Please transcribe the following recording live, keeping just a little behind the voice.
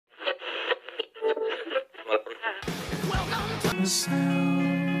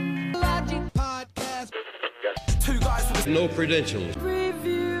Sound Logic Podcast. Two guys with no credentials.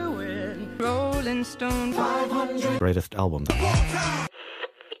 Reviewing Rolling Stone 500 greatest album.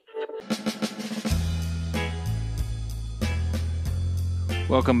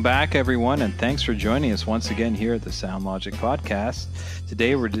 Welcome back, everyone, and thanks for joining us once again here at the Sound Logic Podcast.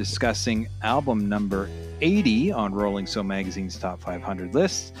 Today we're discussing album number 80 on Rolling Stone Magazine's Top 500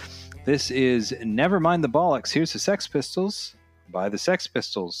 list. This is Never Mind the Bollocks. Here's the Sex Pistols by the Sex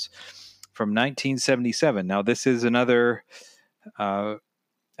Pistols from 1977. Now, this is another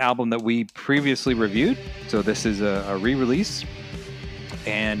album that we previously reviewed, so this is a re-release.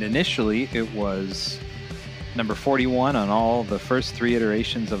 And initially, it was number 41 on all the first three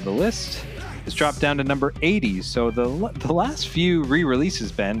iterations of the list. It's dropped down to number 80. So the last few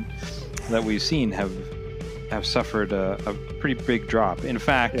re-releases, Ben, that we've seen have suffered a pretty big drop. In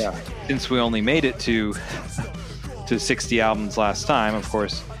fact, since we only made it to 60 albums last time, of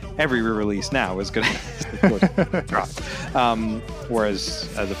course, every re-release now is going to drop.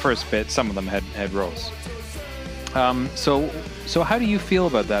 Whereas the first bit, some of them had rose. So how do you feel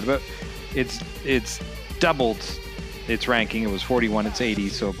about that? About it's doubled its ranking. It was 41, it's 80,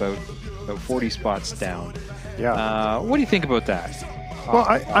 so about 40 spots down. Yeah. What do you think about that? Well,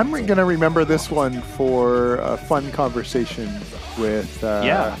 I'm going to remember this one for a fun conversation with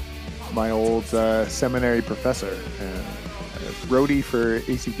my old seminary professor, roadie for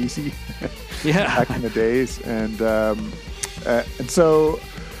AC/DC back in the days. And so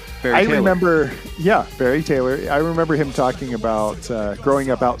Barry Taylor. Remember, Barry Taylor. I remember him talking about growing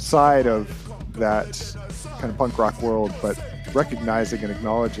up outside of that kind of punk rock world, but recognizing and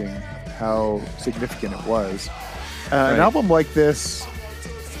acknowledging how significant it was. An album like this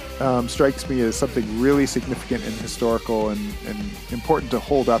strikes me as something really significant and historical and important to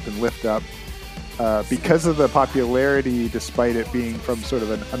hold up and lift up because of the popularity, despite it being from sort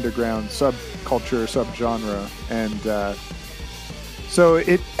of an underground subculture, subgenre. And so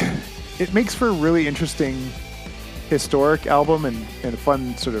it makes for a really interesting historic album and a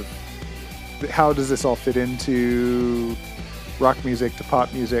fun sort of how does this all fit into rock music to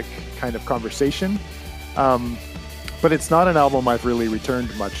pop music kind of conversation. But it's not an album I've really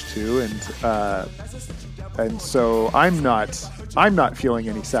returned much to, and so I'm not feeling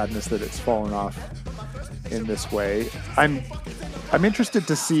any sadness that it's fallen off in this way. I'm interested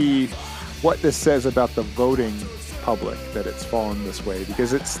to see what this says about the voting public that it's fallen this way,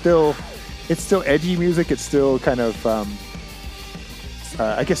 because it's still edgy music. It's still kind of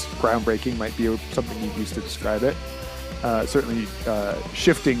I guess groundbreaking might be something you'd use to describe it. Certainly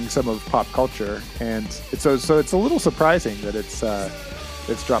shifting some of pop culture, and so it's a little surprising that it's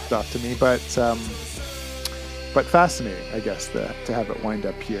dropped off to me, but fascinating, I guess, to have it wind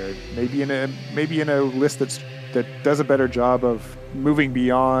up here. Maybe in a list that does a better job of moving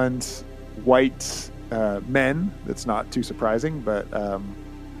beyond white men. That's not too surprising, but a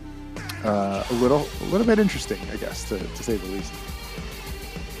little bit interesting, I guess, to say the least.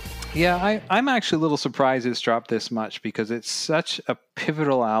 Yeah, I'm actually a little surprised it's dropped this much, because it's such a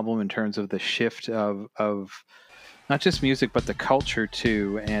pivotal album in terms of the shift of not just music but the culture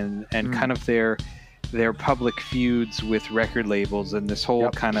too, and kind of their public feuds with record labels and this whole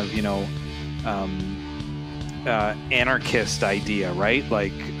kind of anarchist idea, right?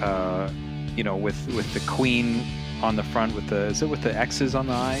 Like with the Queen on the front with the X's on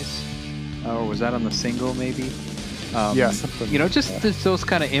the eyes, or was that on the single maybe? Just those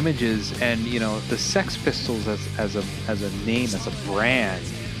kind of images, and the Sex Pistols as a name, as a brand,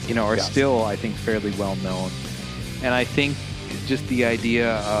 are still, I think, fairly well known. And I think just the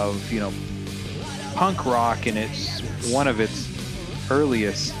idea of punk rock in its one of its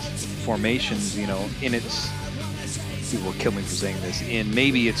earliest formations, in its, people will kill me for saying this, in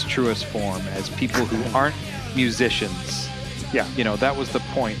maybe its truest form, as people who aren't musicians. Yeah, that was the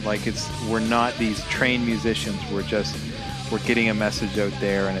point. Like, we're not these trained musicians. We're getting a message out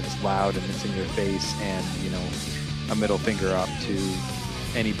there, and it's loud and it's in your face, and a middle finger up to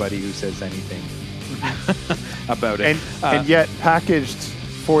anybody who says anything about it. And yet packaged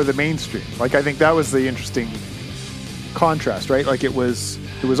for the mainstream. Like, I think that was the interesting contrast, right? Like, it was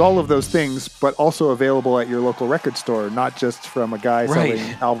all of those things, but also available at your local record store, not just from a guy selling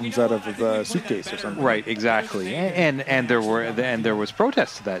albums out of a suitcase or something. Right, exactly. And there was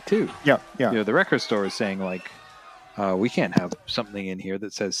protest to that too. Yeah. The record store is saying, like, we can't have something in here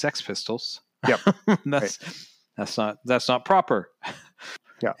that says Sex Pistols. Yep. That's not proper.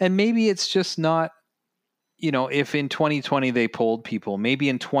 Yeah. And maybe it's just not, if in 2020 they polled people, maybe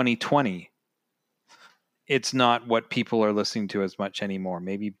in 2020 it's not what people are listening to as much anymore.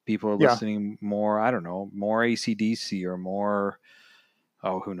 Maybe people are listening more, I don't know, more AC/DC or more,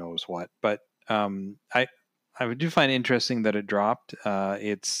 who knows what. But I do find it interesting that it dropped.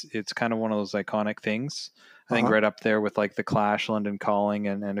 It's kind of one of those iconic things. I think right up there with like the Clash, London Calling,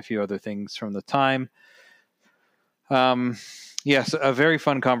 and a few other things from the time. Yes, a very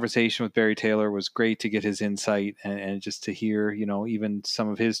fun conversation with Barry Taylor. It was great to get his insight and just to hear, even some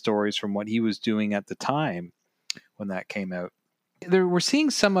of his stories from what he was doing at the time when that came out. We're seeing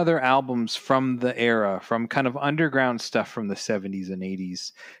some other albums from the era, from kind of underground stuff from the 70s and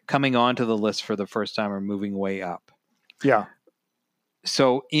 80s, coming onto the list for the first time or moving way up. Yeah.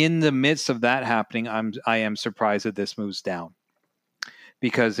 So in the midst of that happening, I am surprised that this moves down.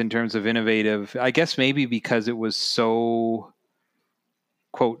 Because in terms of innovative, I guess maybe because it was so,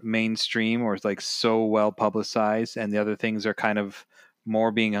 quote, mainstream or like so well publicized, and the other things are kind of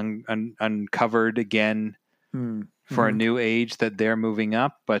more being uncovered again for a new age, that they're moving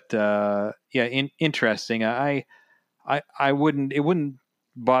up. But interesting. It wouldn't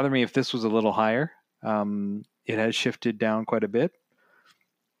bother me if this was a little higher. It has shifted down quite a bit,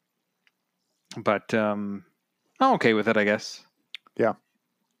 but I'm okay with it, I guess. Yeah.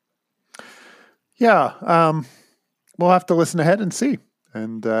 Yeah. We'll have to listen ahead and see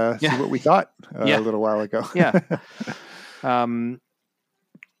see what we thought a little while ago. Yeah.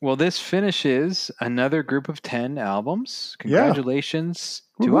 Well, this finishes another group of 10 albums. Congratulations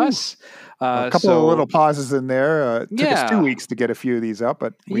to us. A couple of little pauses in there. It took us 2 weeks to get a few of these up,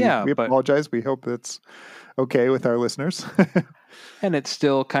 but we apologize. We hope that's okay with our listeners. And it's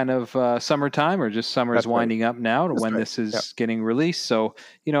still kind of summertime, or just summer is winding up now to when this is getting released. So,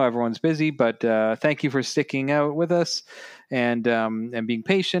 everyone's busy, but thank you for sticking out with us and being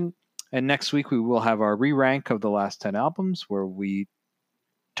patient. And next week we will have our re-rank of the last 10 albums, where we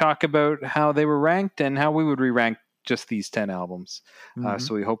talk about how they were ranked and how we would re-rank just these 10 albums.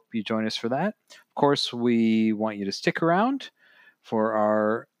 So we hope you join us for that. Of course, we want you to stick around for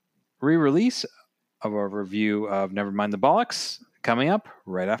our re-release of our review of Never Mind the Bollocks, coming up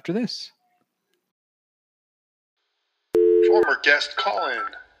right after this. Former guest call-in.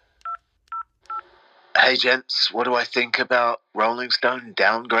 Hey gents, what do I think about Rolling Stone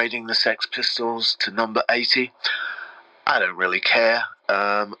downgrading the Sex Pistols to number 80? I don't really care.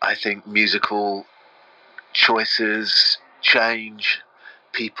 I think musical choices change.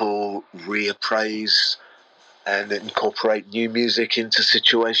 People reappraise and incorporate new music into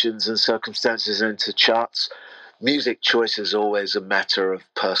situations and circumstances and into charts. Music choice is always a matter of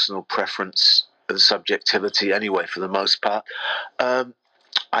personal preference and subjectivity anyway, for the most part.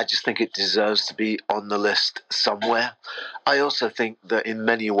 I just think it deserves to be on the list somewhere. I also think that in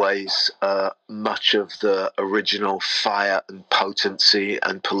many ways, much of the original fire and potency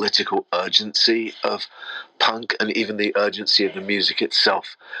and political urgency of punk, and even the urgency of the music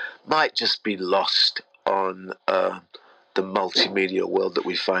itself, might just be lost on the multimedia world that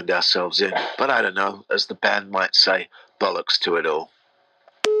we find ourselves in. But I don't know, as the band might say, bollocks to it all.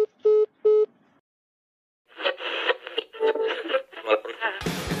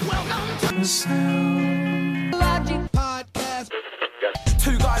 Logic podcast.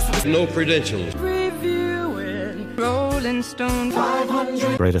 Two guys with no credentials. Reviewing Rolling Stone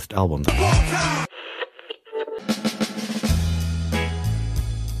 500 greatest album.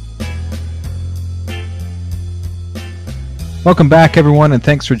 Welcome back, everyone, and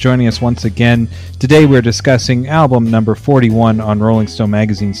thanks for joining us once again. Today we're discussing album number 41 on Rolling Stone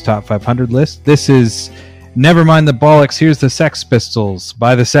Magazine's Top 500 list. This is Never Mind the Bollocks, Here's the Sex Pistols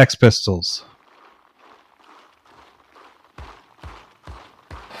by the Sex Pistols.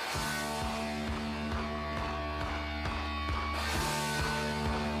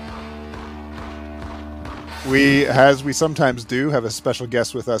 We, as we sometimes do, have a special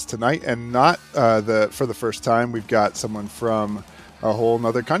guest with us tonight, and not for the first time. We've got someone from a whole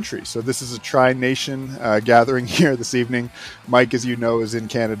nother country. So this is a tri-nation gathering here this evening. Mike, as you know, is in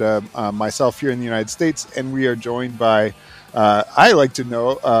Canada, myself here in the United States, and we are joined by, I like to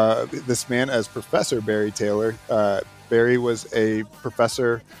know this man as Professor Barry Taylor. Barry was a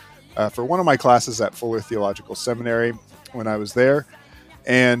professor for one of my classes at Fuller Theological Seminary when I was there.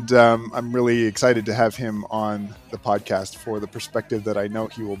 And I'm really excited to have him on the podcast for the perspective that I know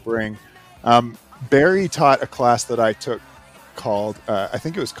he will bring. Barry taught a class that I took called, I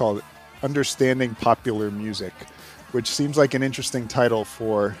think it was called Understanding Popular Music, which seems like an interesting title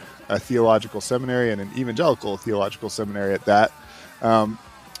for a theological seminary and an evangelical theological seminary at that.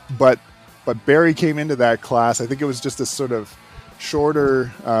 But Barry came into that class. I think it was just a sort of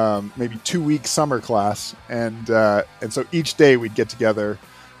shorter, maybe 2-week summer class, and so each day we'd get together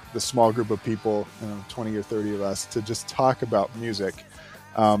the small group of people, 20 or 30 of us, to just talk about music.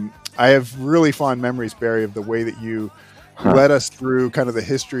 I have really fond memories, Barry, of the way that you led us through kind of the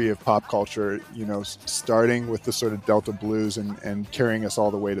history of pop culture, starting with the sort of Delta blues and carrying us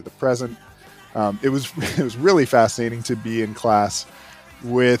all the way to the present. It was really fascinating to be in class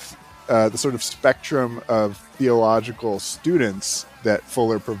with the sort of spectrum of theological students that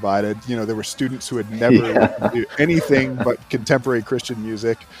Fuller provided. There were students who had never listened to anything but contemporary Christian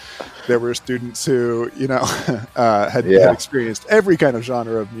music. There were students who, had experienced every kind of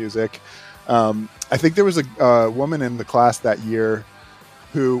genre of music. I think there was a woman in the class that year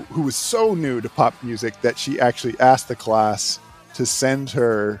who was so new to pop music that she actually asked the class to send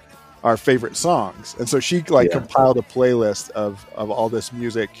her our favorite songs. And so she compiled a playlist of all this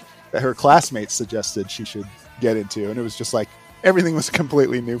music that her classmates suggested she should get into. And it was just like, everything was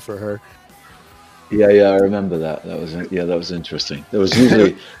completely new for her. Yeah, I remember that. That was interesting. There was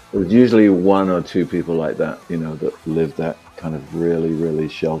usually one or two people like that, that lived that kind of really, really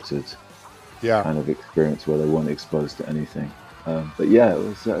sheltered kind of experience where they weren't exposed to anything. But yeah, it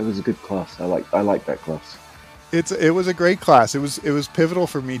was a good class. I like that class. It was a great class. It was pivotal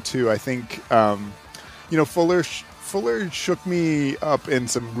for me too. I think Fuller shook me up in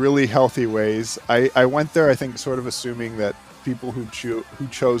some really healthy ways. I went there, I think, sort of assuming that people who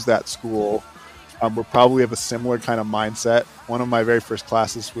chose that school were probably of a similar kind of mindset. One of my very first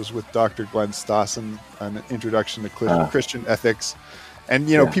classes was with Dr. Glenn Stassen, an introduction to Christian ethics. And,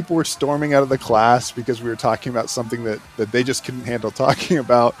 people were storming out of the class because we were talking about something that they just couldn't handle talking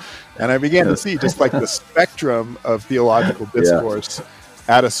about. And I began to see just like the spectrum of theological discourse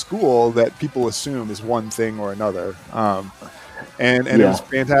at a school that people assume is one thing or another. And it was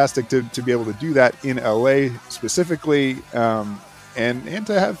fantastic to be able to do that in LA specifically, and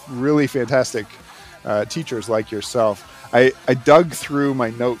to have really fantastic teachers like yourself. I dug through my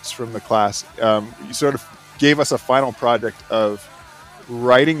notes from the class. You sort of gave us a final project of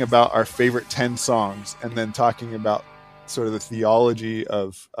writing about our favorite 10 songs and then talking about sort of the theology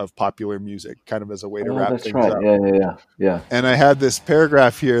of popular music, kind of as a way to wrap things up. Yeah. And I had this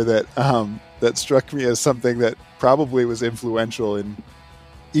paragraph here that struck me as something that probably was influential in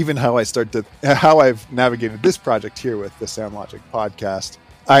even how I've navigated this project here with the Sound Logic podcast.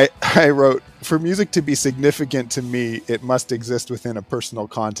 I wrote, "For music to be significant to me, it must exist within a personal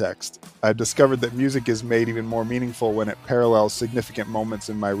context. I've discovered that music is made even more meaningful when it parallels significant moments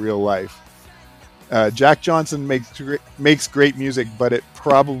in my real life. Jack Johnson makes great music, but it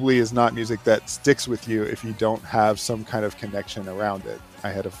probably is not music that sticks with you if you don't have some kind of connection around it.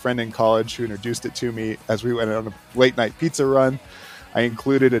 I had a friend in college who introduced it to me as we went on a late night pizza run. I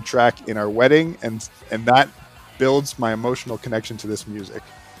included a track in our wedding, and that builds my emotional connection to this music.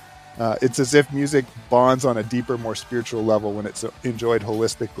 It's as if music bonds on a deeper, more spiritual level when it's enjoyed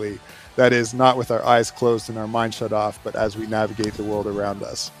holistically. That is, not with our eyes closed and our mind shut off, but as we navigate the world around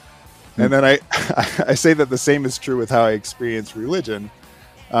us." And then I say that the same is true with how I experience religion.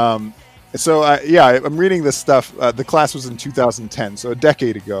 I'm reading this stuff. The class was in 2010, so a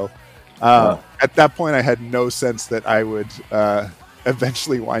decade ago. At that point, I had no sense that I would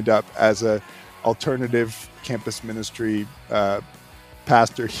eventually wind up as a alternative campus ministry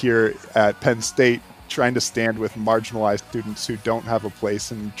pastor here at Penn State, trying to stand with marginalized students who don't have a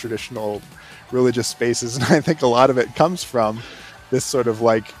place in traditional religious spaces. And I think a lot of it comes from this sort of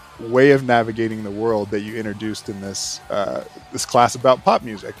like way of navigating the world that you introduced in this class about pop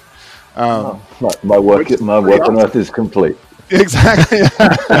music. My work on earth is complete. Exactly.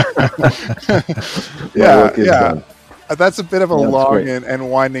 Done. That's a bit of a long and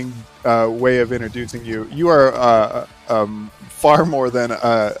winding way of introducing you. You are far more than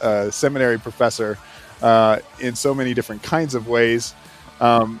a seminary professor in so many different kinds of ways.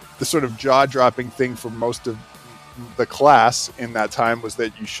 The sort of jaw-dropping thing for most of the class in that time was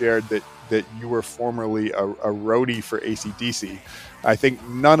that you shared that you were formerly a roadie for AC/DC. I think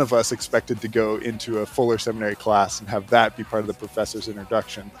none of us expected to go into a Fuller Seminary class and have that be part of the professor's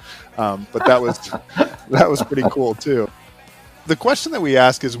introduction. But that was pretty cool too. The question that we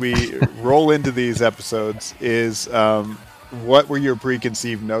ask as we roll into these episodes is, what were your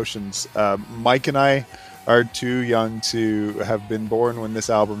preconceived notions? Mike and I are too young to have been born when this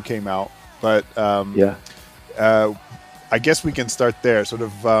album came out, but I guess we can start there. Sort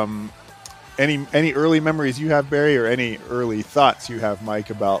of any early memories you have, Barry, or any early thoughts you have, Mike,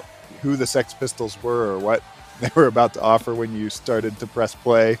 about who the Sex Pistols were or what they were about to offer when you started to press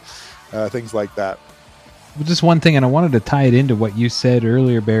play, things like that. Well, just one thing, and I wanted to tie it into what you said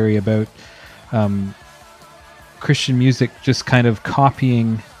earlier, Barry, about Christian music just kind of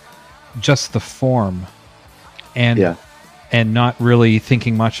copying just the form. And and not really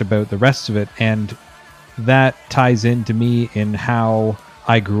thinking much about the rest of it. And that ties into me in how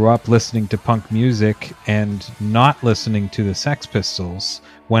I grew up listening to punk music and not listening to the Sex Pistols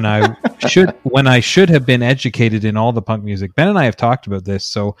when I should have been educated in all the punk music. Ben and I have talked about this.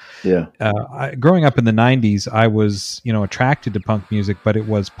 So growing up in the 90s, I was, attracted to punk music, but it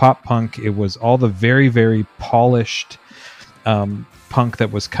was pop punk. It was all the very, very polished punk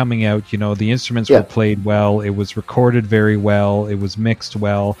that was coming out. The instruments were played well. It was recorded very well. It was mixed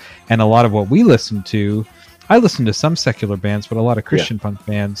well. And a lot of what we listened to, I listened to some secular bands, but a lot of Christian punk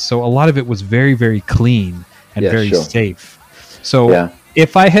bands. So a lot of it was very, very clean and very safe. So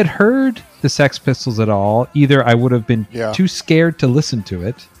if I had heard the Sex Pistols at all, either I would have been too scared to listen to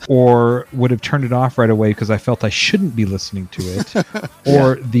it, or would have turned it off right away because I felt I shouldn't be listening to it,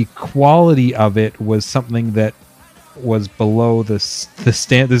 or the quality of it was something that was below the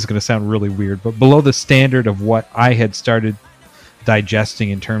stand. This is going to sound really weird, but below the standard of what I had started digesting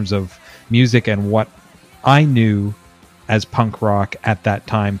in terms of music and what I knew as punk rock at that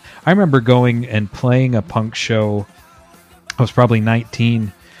time. I remember going and playing a punk show. I was probably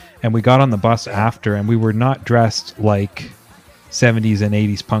 19, and we got on the bus after, and we were not dressed like 70s and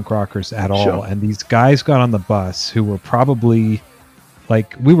 80s punk rockers at all. And these guys got on the bus who were probably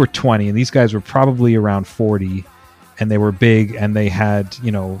we were 20, and these guys were probably around 40, and they were big, and they had,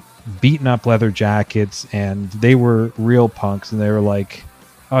 beaten up leather jackets, and they were real punks, and they were like,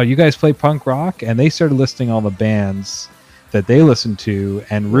 "Oh, you guys play punk rock?" And they started listing all the bands that they listened to,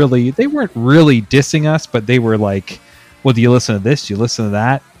 and really, they weren't really dissing us, but they were like, "Well, do you listen to this? Do you listen to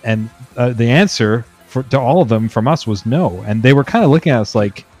that?" And the answer to all of them from us was no. And they were kind of looking at us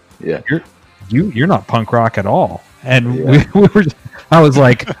like, "You're not punk rock at all." And we were. I was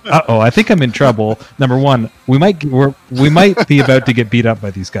like, "Uh-oh, I think I'm in trouble." Number one, we might be about to get beat up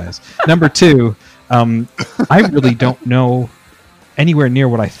by these guys. Number two, I really don't know anywhere near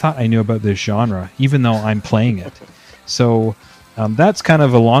what I thought I knew about this genre, even though I'm playing it. So that's kind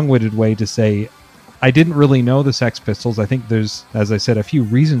of a long-winded way to say I didn't really know the Sex Pistols. I think there's, as I said, a few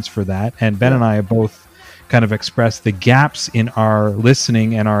reasons for that. And Ben and I have both kind of expressed the gaps in our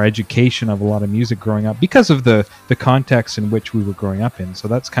listening and our education of a lot of music growing up because of the context in which we were growing up in. So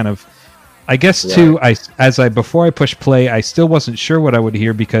that's kind of, I guess, too, before I pushed play, I still wasn't sure what I would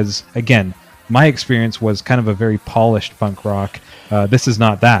hear because, again, my experience was kind of a very polished punk rock. This is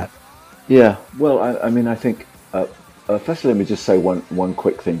not that. Yeah, well, I think, firstly, let me just say one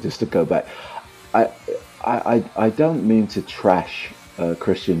quick thing, just to go back. I don't mean to trash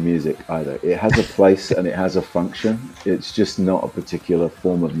Christian music either. It has a place and it has a function. It's just not a particular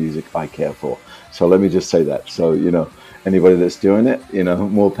form of music I care for. So let me just say that. So, anybody that's doing it,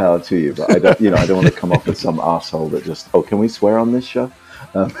 more power to you. But I don't want to come off as some asshole that just, can we swear on this show?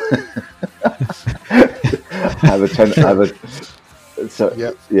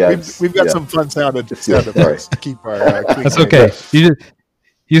 We've got some fun sound effects to keep our. That's okay.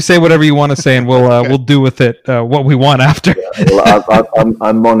 You say whatever you want to say, and we'll do with it what we want after.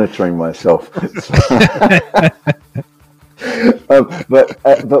 I'm monitoring myself. But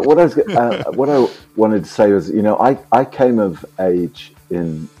what I wanted to say was, I came of age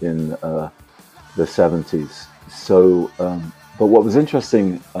in the 70s. So, but what was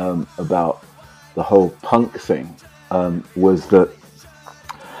interesting about the whole punk thing was that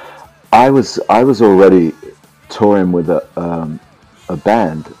I was already touring with a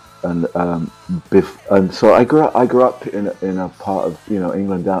band, and so I grew up in a part of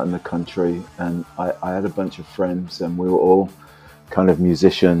England out in the country, and I had a bunch of friends, and we were all kind of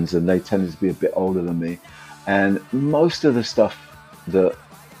musicians, and they tended to be a bit older than me, and most of the stuff that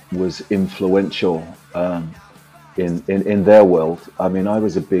was influential in their world. I mean, I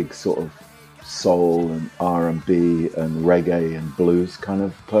was a big sort of soul and R&B and reggae and blues kind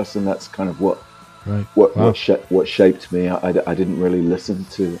of person. That's kind of what shaped me. I didn't really listen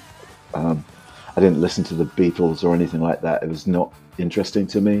to the Beatles or anything like that. It was not interesting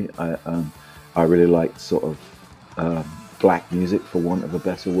to me. I really liked sort of black music, for want of a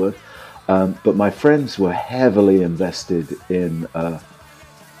better word. But my friends were heavily invested in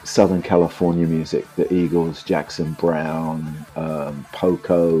Southern California music, the Eagles, Jackson Browne,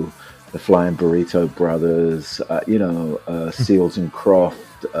 Poco, the Flying Burrito Brothers, Seals and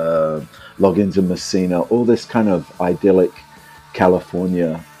Croft, Loggins and Messina, all this kind of idyllic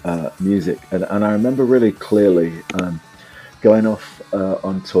California music. And I remember really clearly going off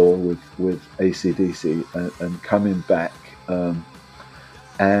on tour with AC/DC and coming back.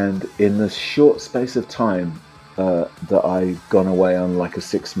 And in the short space of time that I'd gone away on like a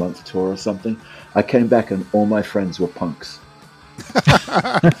 6-month tour or something, I came back and all my friends were punks.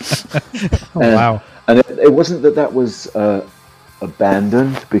 Wow. And it wasn't that was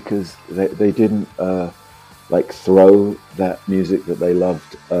abandoned, because they didn't like throw that music that they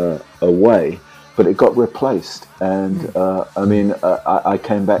loved away, but it got replaced. And I mean, I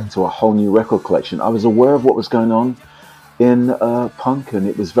came back to a whole new record collection. I was aware of what was going on in punk, and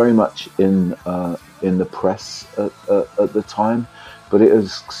it was very much in the press at the time, but it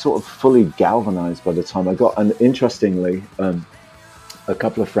was sort of fully galvanized by the time I got. And interestingly, a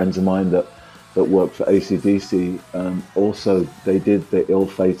couple of friends of mine that worked for AC/DC, also they did the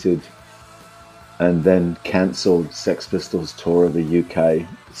ill-fated and then cancelled Sex Pistols tour of the UK.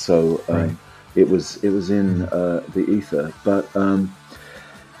 So it was in the ether. But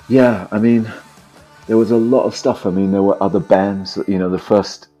yeah, I mean, there was a lot of stuff. I mean, there were other bands. You know, the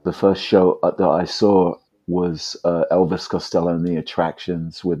first show that I saw was Elvis Costello and the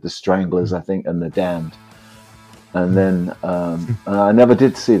Attractions with the Stranglers, I think, and the Damned. And then I never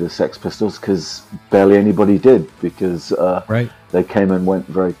did see the Sex Pistols, because barely anybody did, because they came and went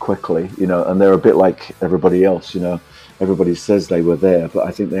very quickly, you know, and they're a bit like everybody else, you know. Everybody says they were there, but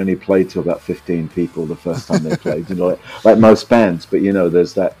I think they only played to about 15 people the first time they played, you know, like most bands. But, you know,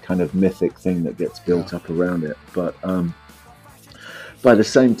 there's that kind of mythic thing that gets built up around it. But by the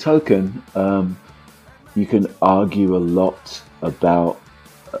same token, you can argue a lot about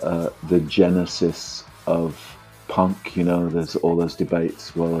the genesis of punk. You know, there's all those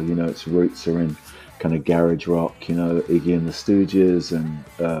debates. Well, you know, its roots are in kind of garage rock, you know, Iggy and the Stooges and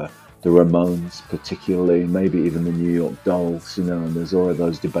the Ramones particularly, maybe even the New York Dolls, you know, and there's all of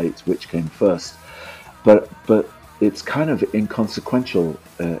those debates which came first. But it's kind of inconsequential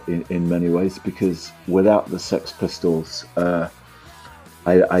in many ways, because without the Sex Pistols,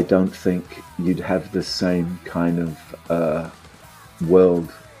 I don't think you'd have the same kind of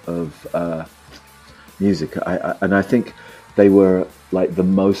world of music. And I think they were like the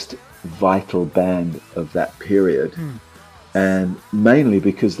most vital band of that period. And mainly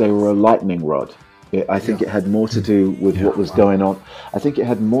because they were a lightning rod. I think it had more to do with what was going on. I think it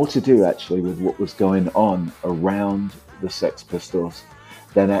had more to do actually with what was going on around the Sex Pistols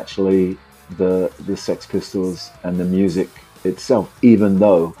than actually the Sex Pistols and the music itself. Even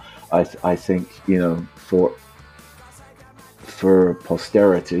though I think, you know, for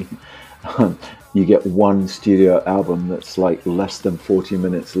posterity, you get one studio album that's like less than 40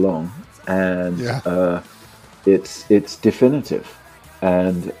 minutes long, and it's definitive,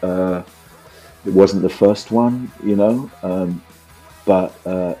 and it wasn't the first one, you know, but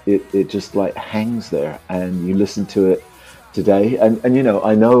it just like hangs there, and you listen to it today, and you know,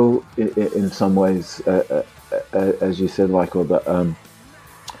 I know in some ways, as you said, Michael, that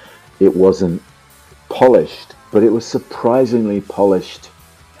it wasn't polished, but it was surprisingly polished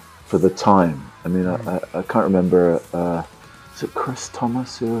for the time. I mean, I can't remember, is it Chris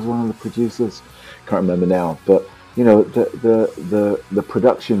Thomas who was one of the producers? Can't remember now, but you know, the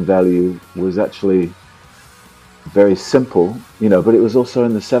production value was actually very simple, you know, but it was also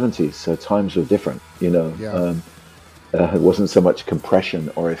in the 70s, so times were different, you know. It wasn't so much compression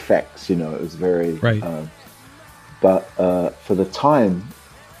or effects, you know, it was very but for the time,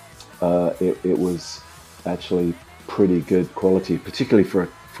 it was actually pretty good quality, particularly for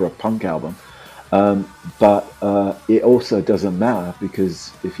a punk album. But it also doesn't matter,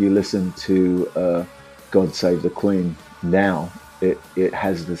 because if you listen to God Save the Queen now, it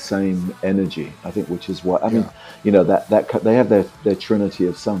has the same energy, I think, which is what I mean. You know, that they have their trinity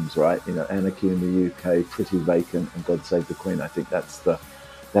of songs, right? You know, Anarchy in the UK, Pretty Vacant, and God Save the Queen. I think that's the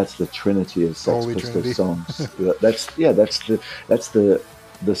trinity of Sex Pistols songs. that's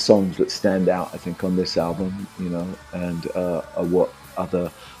the songs that stand out, I think, on this album. You know, and what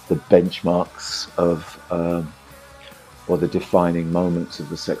other the benchmarks of or the defining moments of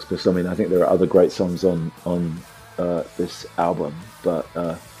the Sex Pistols. I mean, I think there are other great songs on this album, but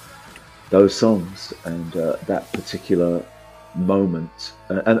those songs and that particular moment,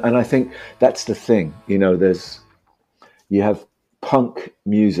 and I think that's the thing. You know, you have punk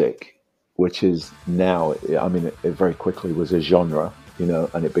music, which is now, I mean, it very quickly was a genre, you know,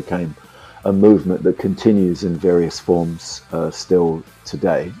 and it became a movement that continues in various forms still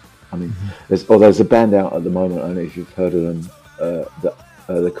today. I mean, there's a band out at the moment, I don't know if you've heard of them,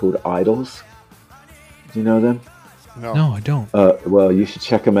 they're called Idols. Do you know them? No, I don't. Well, you should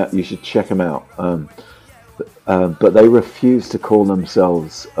check them out. But they refuse to call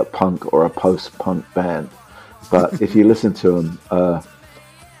themselves a punk or a post-punk band. But if you listen to them,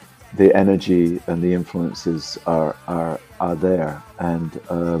 the energy and the influences are there, and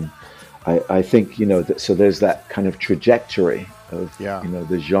I think, you know, so there's that kind of trajectory of you know,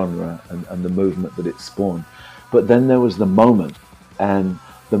 the genre and the movement that it spawned. But then there was the moment, and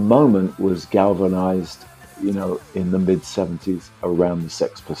the moment was galvanized, you know, in the mid-70s around the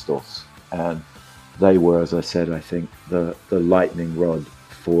Sex Pistols. And they were, as I said, I think the lightning rod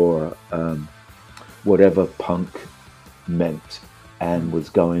for whatever punk meant and was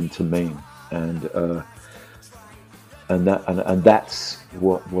going to mean. And that's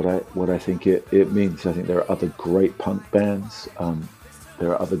what I think it means. I think there are other great punk bands. There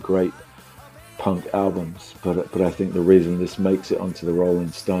are other great punk albums, but I think the reason this makes it onto the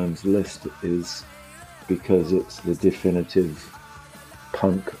Rolling Stones list is because it's the definitive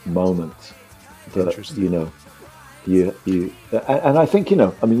punk moment that, you know, and I think, you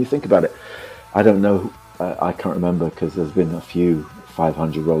know, I mean, you think about it. I don't know, I can't remember because there's been a few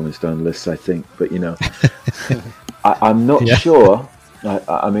 500 Rolling Stone lists, I think, but you know, I'm not sure.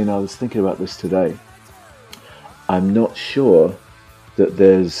 I mean, I was thinking about this today. I'm not sure that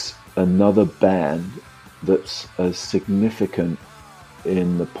there's another band that's as significant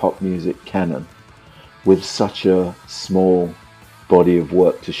in the pop music canon with such a small body of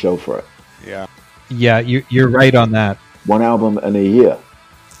work to show for it. Yeah, you're right on that. One album in a year.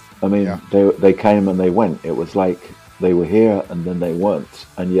 I mean, they came and they went. It was like they were here and then they weren't,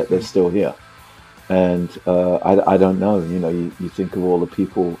 and yet they're still here. And I don't know, you know, you think of all the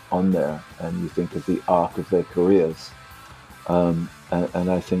people on there and you think of the arc of their careers. And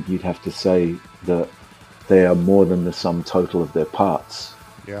I think you'd have to say that they are more than the sum total of their parts.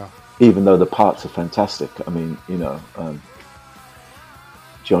 Yeah. Even though the parts are fantastic. I mean, you know,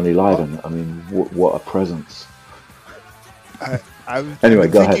 Johnny Lydon, I mean, what a presence. I'm anyway,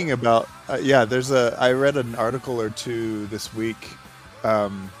 go thinking ahead. about, I read an article or two this week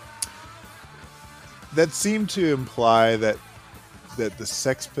that seemed to imply that the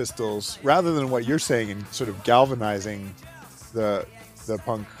Sex Pistols, rather than what you're saying and sort of galvanizing the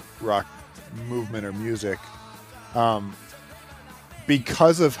punk rock movement or music,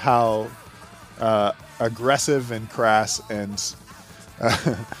 because of how aggressive and crass and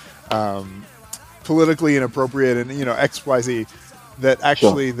politically inappropriate and, you know, XYZ, that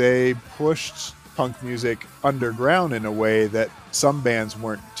actually they pushed punk music underground in a way that some bands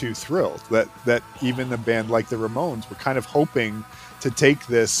weren't too thrilled. That even a band like the Ramones were kind of hoping to take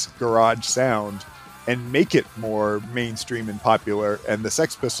this garage sound and make it more mainstream and popular, and the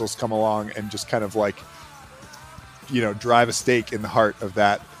Sex Pistols come along and just kind of like, you know, drive a stake in the heart of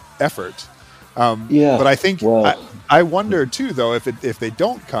that effort. But I think I wonder too, though, if they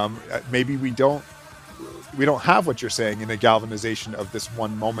don't come, maybe we don't have what you're saying in a galvanization of this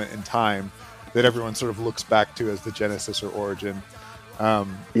one moment in time that everyone sort of looks back to as the genesis or origin. Well,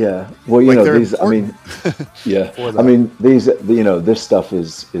 you know, these, I mean, I mean, these, you know, this stuff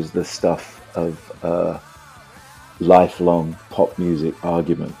is the stuff of lifelong pop music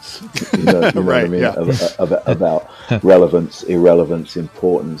arguments, you know what I mean, about relevance, irrelevance,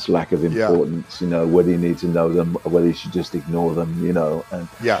 importance, lack of importance, you know, whether you need to know them or whether you should just ignore them, you know,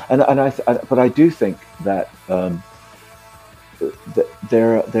 but I do think that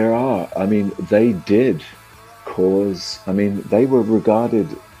there are, I mean, they did cause, I mean, they were regarded,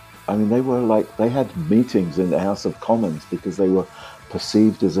 I mean, they were like, they had meetings in the House of Commons because they were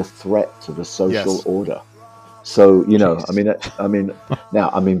perceived as a threat to the social order. So, you know, I mean,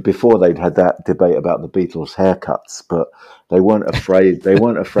 now, I mean, before they'd had that debate about the Beatles' haircuts, but they weren't afraid. They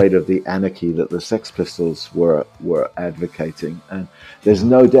weren't afraid of the anarchy that the Sex Pistols were advocating. And there's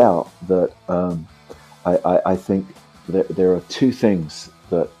no doubt that I think that there are two things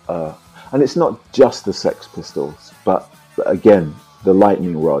that, and it's not just the Sex Pistols, but again, the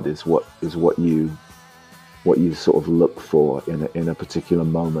lightning rod is what you sort of look for in a particular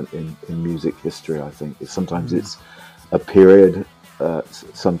moment in music history. I think sometimes it's a period,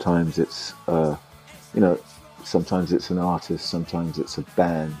 sometimes it's you know, sometimes it's an artist, sometimes it's a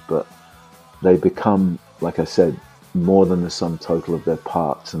band, but they become, like I said, more than the sum total of their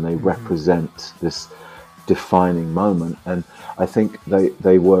parts, and they represent this defining moment. And I think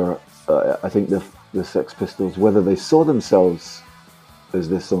they were, I think the Sex Pistols, whether they saw themselves as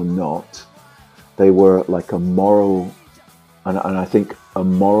this or not, they were like a moral, and I think a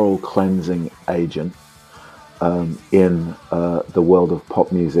moral cleansing agent in the world of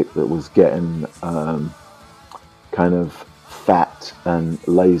pop music that was getting kind of fat and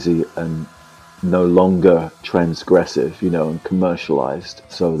lazy and no longer transgressive, you know, and commercialized.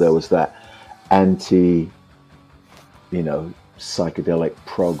 So there was that anti, you know, psychedelic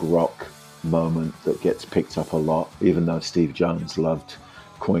prog rock moment that gets picked up a lot, even though Steve Jones loved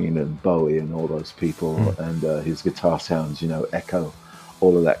Queen and Bowie and all those people, and his guitar sounds, you know, echo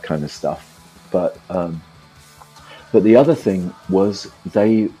all of that kind of stuff. But the other thing was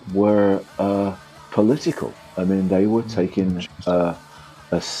they were political. I mean, they were taking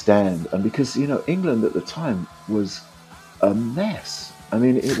a stand, and because England at the time was a mess. I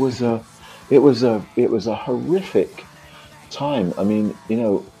mean, it was a horrific time. I mean,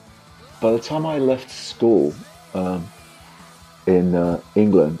 by the time I left school in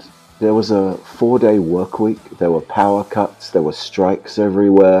England, there was a 4-day work week. There were power cuts. There were strikes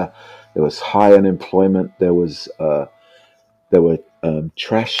everywhere. There was high unemployment. There were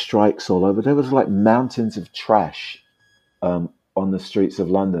trash strikes all over. There was like mountains of trash on the streets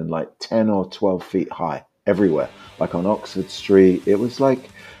of London, like 10 or 12 feet high everywhere. Like on Oxford Street, it was like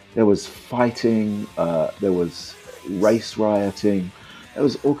there was fighting. There was race rioting. It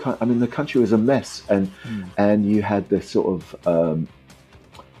was all kind. I mean, the country was a mess, and you had this sort of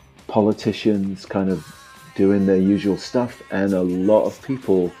politicians kind of doing their usual stuff, and a lot of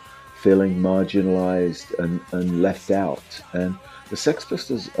people feeling marginalized and left out. And the Sex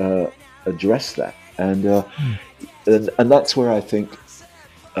Pistols addressed that, and that's where I think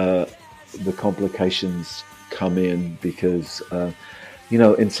the complications come in, because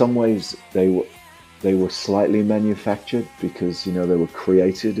in some ways they were slightly manufactured, because they were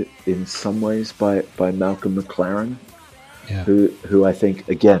created in some ways by Malcolm McLaren, who I think,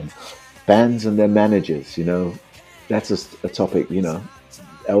 again, bands and their managers, that's a topic.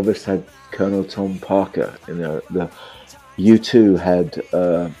 Elvis had Colonel Tom Parker, the U2 had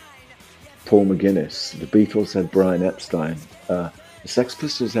Paul McGuinness, the Beatles had Brian Epstein, the Sex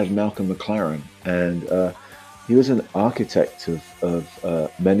Pistols had Malcolm McLaren, and he was an architect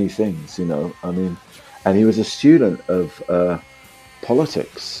of many things, I mean, and he was a student of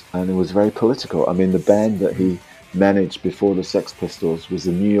politics, and it was very political. I mean, the band that he managed before the Sex Pistols was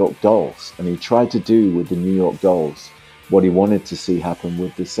the New York Dolls, and he tried to do with the New York Dolls what he wanted to see happen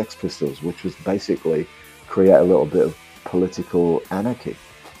with the Sex Pistols, which was basically create a little bit of political anarchy.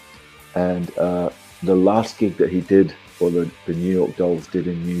 And the last gig that he did, or the New York Dolls did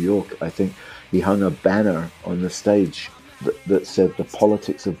in New York, I think he hung a banner on the stage that said "The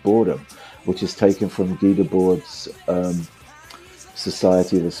Politics of Boredom," which is taken from Guy Debord's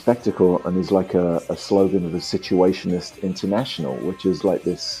Society of the Spectacle, and is like a slogan of the Situationist International, which is like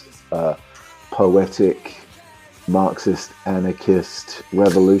this poetic, Marxist, anarchist,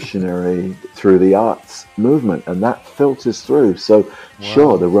 revolutionary through the arts movement, and that filters through. So,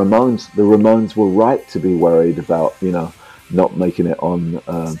 sure, the Ramones were right to be worried about not making it on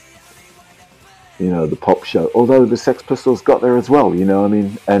the pop show. Although the Sex Pistols got there as well, I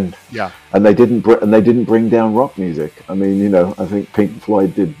mean, and they didn't bring down rock music. I mean, I think Pink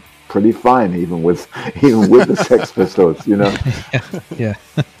Floyd did pretty fine even with the Sex Pistols. Yeah,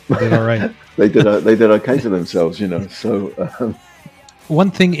 they did all right. They did okay for themselves, So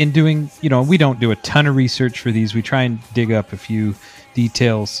one thing in doing, we don't do a ton of research for these. We try and dig up a few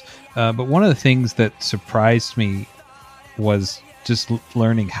details, but one of the things that surprised me was just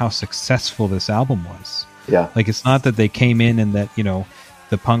learning how successful this album was. Yeah. Like, it's not that they came in and that,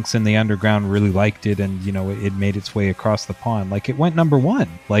 the punks in the underground really liked it and, it made its way across the pond. Like, it went number one.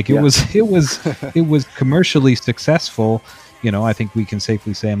 Like, it was commercially successful. I think we can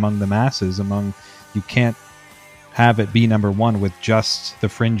safely say among the masses, you can't have it be number one with just the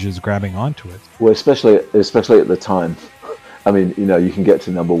fringes grabbing onto it. Well, especially at the time. I mean, you can get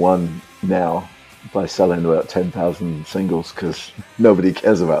to number one now by selling about 10,000 singles, because nobody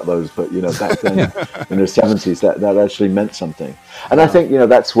cares about those. But back then in the 70s, that actually meant something. And I think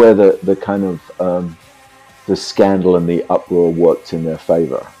that's where the kind of the scandal and the uproar worked in their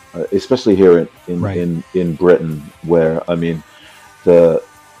favor, especially here in Britain, where I mean the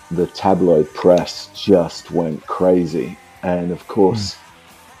tabloid press just went crazy, and of course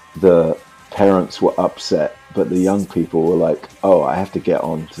the parents were upset. But the young people were like, "Oh, I have to get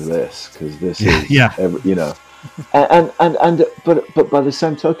on to this because this is, But by the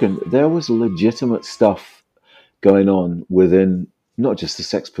same token, there was legitimate stuff going on within not just the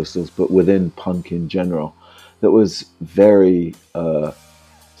Sex Pistols, but within punk in general, that was very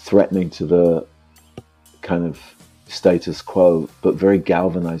threatening to the kind of status quo, but very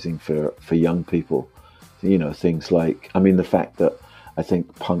galvanizing for young people. Things like, I mean, the fact that I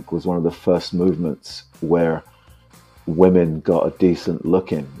think punk was one of the first movements where women got a decent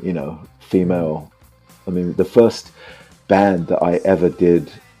look in, female. I mean, the first band that I ever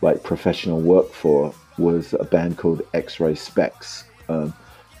did like professional work for was a band called X-Ray Specs,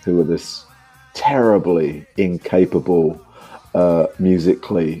 who were this terribly incapable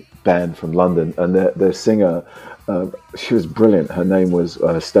musically band from London, and their singer, she was brilliant. Her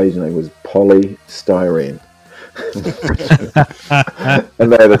stage name was Polly Styrene.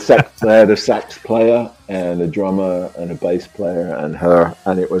 And they had a sax player and a drummer and a bass player and her,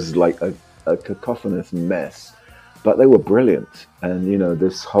 and it was like a cacophonous mess. but they were brilliant. And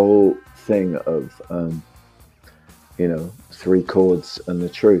this whole thing of three chords and the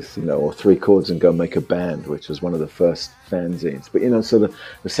truth, or three chords and go make a band, which was one of the first fanzines. But so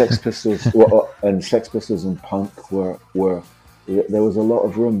the Sex Pistols and Sex Pistols and punk were there was a lot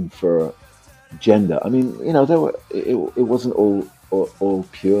of room for gender. I mean, there were it wasn't all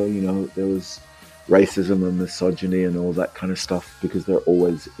pure. There was racism and misogyny and all that kind of stuff, because there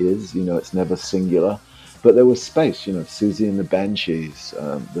always is. It's never singular, but there was space. Susie and the Banshees,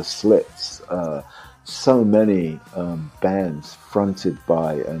 the Slits. So many bands fronted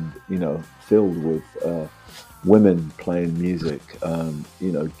by and filled with women playing music.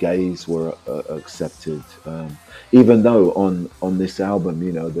 Gays were accepted, even though on this album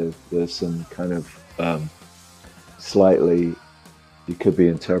there's some kind of slightly, it could be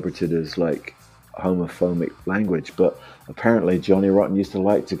interpreted as like homophobic language, but apparently Johnny Rotten used to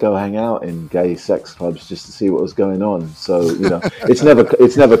like to go hang out in gay sex clubs just to see what was going on. So it's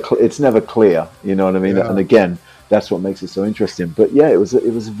never clear. You know what I mean? Yeah. And again, that's what makes it so interesting. But yeah, it was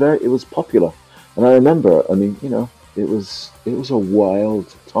popular, and I remember. I mean, it was a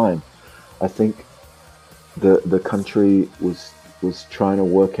wild time. I think the country was trying to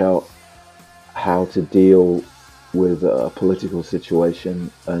work out how to deal with a political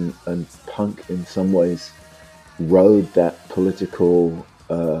situation, and punk in some ways rode that political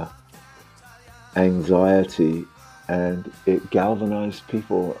anxiety, and it galvanized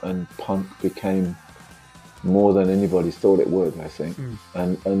people, and punk became more than anybody thought it would, I think.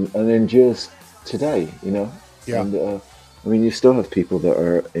 And endures today, Yeah. And I mean, you still have people that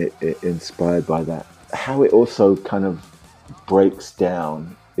are inspired by that. How it also kind of breaks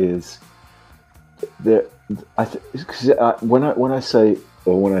down is there. When I said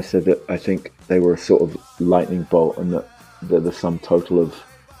that I think they were a sort of lightning bolt, and that they're the sum total of,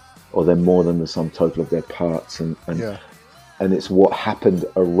 or they're more than the sum total of their parts, and it's what happened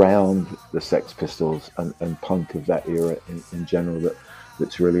around the Sex Pistols and punk of that era in general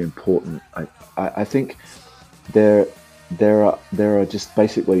that's really important. I think there are just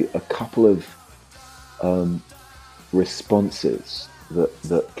basically a couple of responses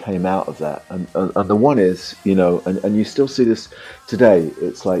that came out of that, and the one is, and you still see this today.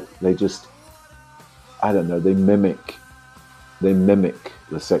 It's like they just, I don't know, they mimic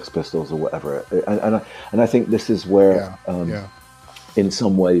the Sex Pistols or whatever, and I think this is where in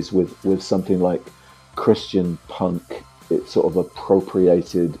some ways with something like Christian punk, it sort of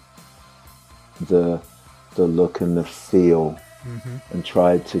appropriated the look and the feel, and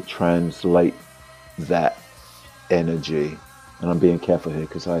tried to translate that energy. And I'm being careful here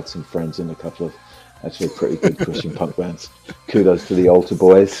because I had some friends in a couple of actually pretty good Christian punk bands. Kudos to the Altar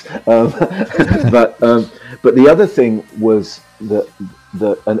Boys. But the other thing was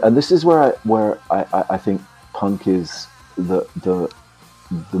and this is where I think punk is the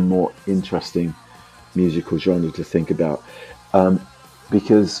more interesting musical genre to think about,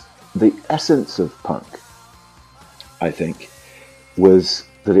 because the essence of punk, I think, was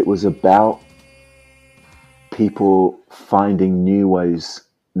that it was about people finding new ways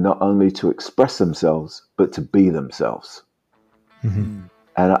not only to express themselves but to be themselves. And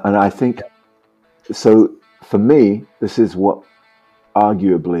I think so. For me, this is what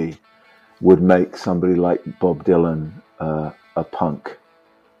arguably would make somebody like Bob Dylan a punk,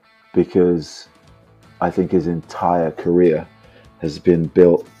 because I think his entire career has been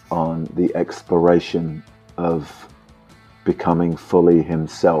built on the exploration of becoming fully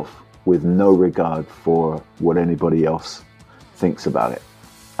himself, with no regard for what anybody else thinks about it.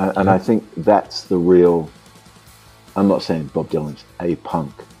 And I think that's the real, I'm not saying Bob Dylan's a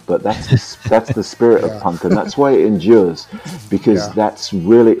punk, but that's the spirit of punk, and that's why it endures, because that's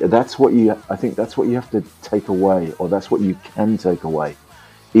what you have to take away, or that's what you can take away,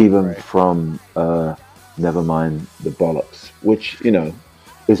 even from Never Mind the Bollocks, which,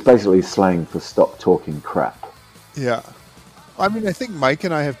 is basically slang for stop talking crap. Yeah. I mean, I think Mike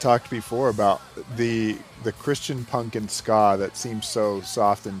and I have talked before about the Christian punk and ska that seems so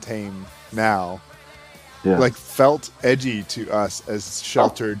soft and tame now, like felt edgy to us as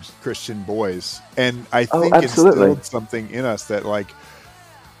sheltered Christian boys. And I think it instilled something in us that like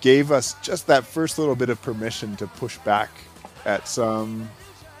gave us just that first little bit of permission to push back at some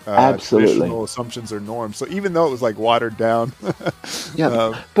traditional assumptions or norms. So even though it was like watered down, but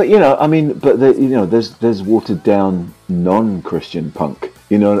there's watered down non-Christian punk.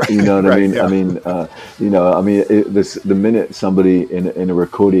 You know what I mean? Yeah. I mean, the minute somebody in a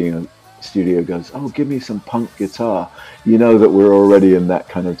recording studio goes, "Oh, give me some punk guitar," you know that we're already in that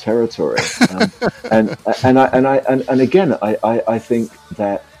kind of territory. And again, I think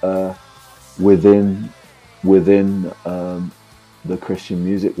that within within the Christian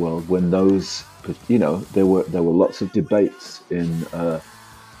music world, when those, there were lots of debates in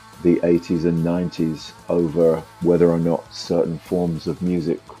the 80s and 90s over whether or not certain forms of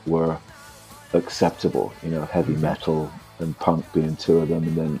music were acceptable. Heavy metal and punk being two of them,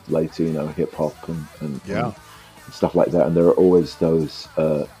 and then later, hip hop and stuff like that. And there are always those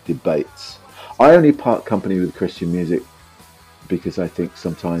debates. I only part company with Christian music because I think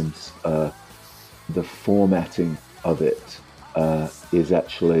sometimes the formatting of it is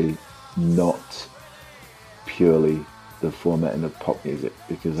actually not purely the formatting of pop music,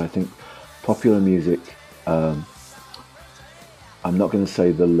 because I think popular music, I'm not going to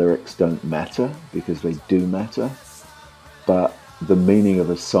say the lyrics don't matter, because they do matter, but the meaning of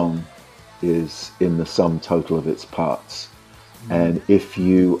a song is in the sum total of its parts. And if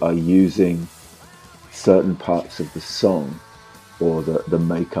you are using certain parts of the song or the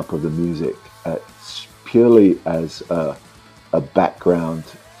makeup of the music purely as a background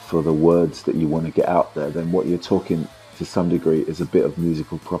for the words that you want to get out there, then what you're talking to some degree is a bit of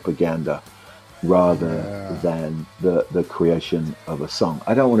musical propaganda rather than the creation of a song.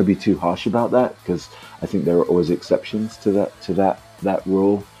 I don't want to be too harsh about that, because I think there are always exceptions to that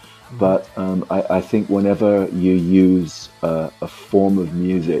rule. But I think whenever you use a form of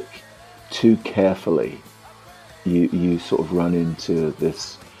music too carefully, you sort of run into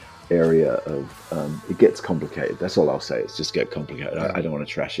this area of it gets complicated. That's all I'll say. It's just get complicated. I don't want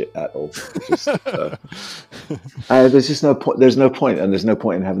to trash it at all. Just, there's just no point. There's no point, and there's no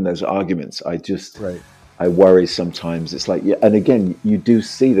point in having those arguments. I worry sometimes. It's like, and again, you do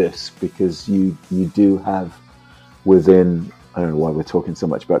see this because you do have within. I don't know why we're talking so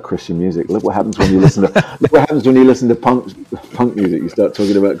much about Christian music. Look what happens when you listen to punk music. You start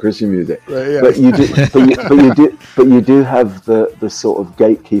talking about Christian music. Right, yeah. But you do have the sort of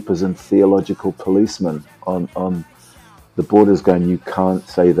gatekeepers and theological policemen on the borders going, you can't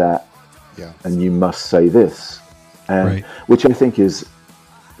say that, and you must say this, and which I think is,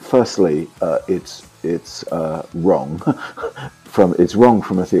 firstly, it's wrong. It's wrong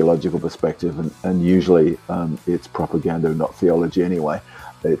from a theological perspective, and usually it's propaganda, not theology anyway.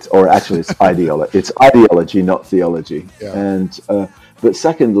 It's ideology. It's ideology, not theology. Yeah. And but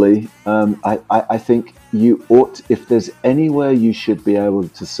secondly, I think you ought, if there's anywhere you should be able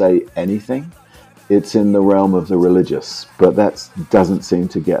to say anything, it's in the realm of the religious. But that doesn't seem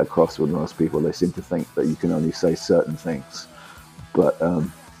to get across with most people. They seem to think that you can only say certain things. But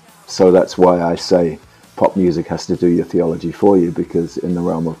so that's why I say pop music has to do your theology for you, because in the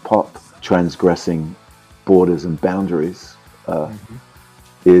realm of pop, transgressing borders and boundaries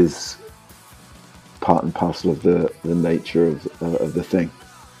is part and parcel of the nature of the thing.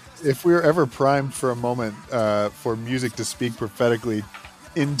 If we're ever primed for a moment for music to speak prophetically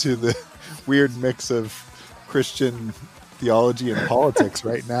into the weird mix of Christian theology and politics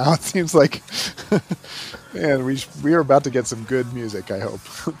right now, it seems like, man, we are about to get some good music. I hope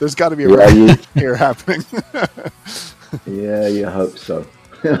there's got to be a revolution here happening. Yeah, you hope so.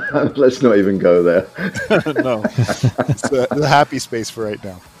 Let's not even go there. No, it's the happy space for right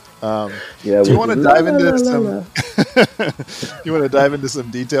now. Do you want to dive into some? You want to dive into some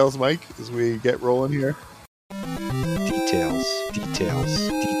details, Mike, as we get rolling here? Details.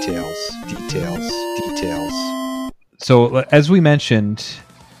 So, as we mentioned,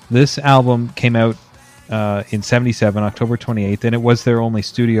 this album came out in 77, October 28th, and it was their only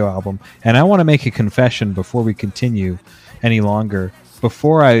studio album. And I want to make a confession before we continue any longer.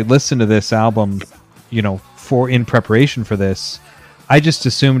 Before I listened to this album, in preparation for this, I just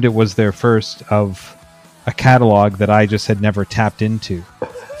assumed it was their first of a catalog that I just had never tapped into.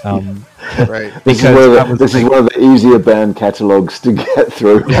 Right. This is one of the easier band catalogs to get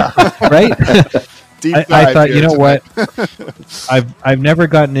through. Yeah. Right? I thought, you know what? I've never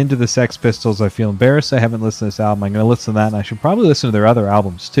gotten into the Sex Pistols. I feel embarrassed I haven't listened to this album. I'm going to listen to that, and I should probably listen to their other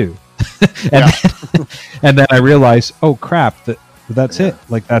albums too. And then I realized, oh crap, that's it.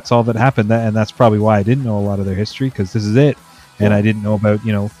 Like, that's all that happened, and that's probably why I didn't know a lot of their history, because this is it. And I didn't know about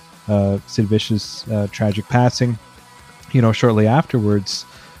Sid Vicious' tragic passing, shortly afterwards,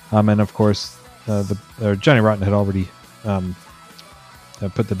 and of course Johnny Rotten had already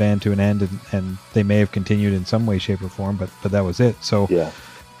put the band to an end, and they may have continued in some way, shape, or form, but that was it. So,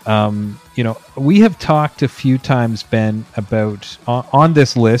 we have talked a few times, Ben, about on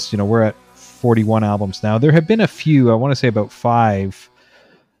this list. We're at 41 albums now. There have been a few, I want to say about 5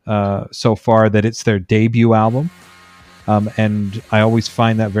 so far, that it's their debut album. And I always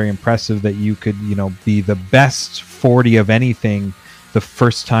find that very impressive, that you could, be the best 40 of anything the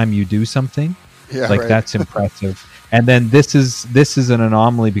first time you do something. Yeah, that's impressive. And then this is an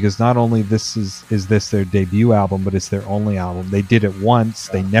anomaly because not only is this their debut album, but it's their only album. They did it once,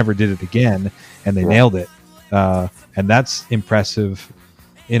 they never did it again, and they nailed it. And that's impressive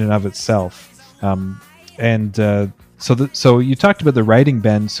in and of itself. So you talked about the writing,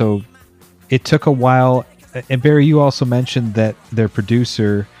 Ben. So it took a while. And Barry, you also mentioned that their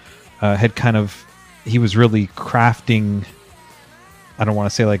producer he was really crafting, I don't want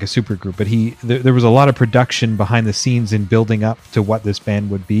to say like a super group, but there was a lot of production behind the scenes in building up to what this band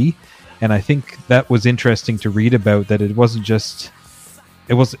would be. And I think that was interesting to read about, that it wasn't just,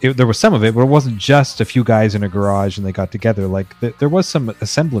 there was some of it, but it wasn't just a few guys in a garage and they got together. Like there was some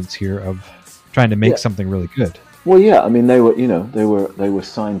semblance here of trying to make something really good. Well, yeah, I mean, they were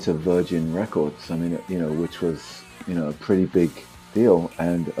signed to Virgin Records. I mean, which was, a pretty big deal,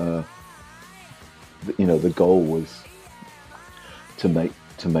 and the goal was to make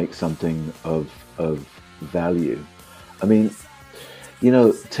something of value. I mean,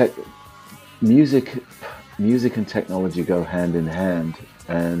 music and technology go hand in hand,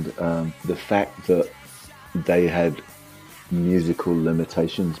 and the fact that they had musical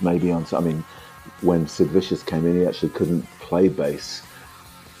limitations, maybe on. I mean, when Sid Vicious came in, he actually couldn't play bass,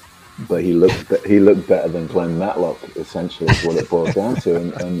 but he looked better than Glenn Matlock. Essentially, is what it boils down to.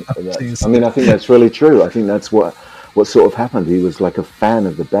 And I mean, I think that's really true. I think that's what sort of happened. He was like a fan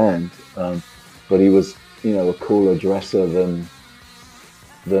of the band, but he was, a cooler dresser than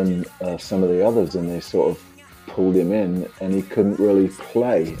some of the others, and they sort of pulled him in, and he couldn't really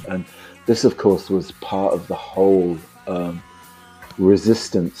play. And this, of course, was part of the whole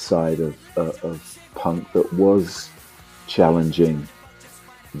resistance side of punk that was challenging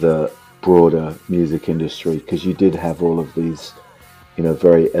the broader music industry, because you did have all of these,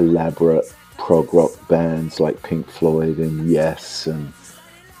 very elaborate prog rock bands like Pink Floyd and Yes and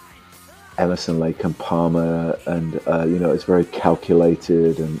Emerson, Lake and Palmer, and it's very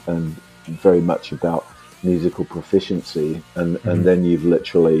calculated and very much about musical proficiency, and then you've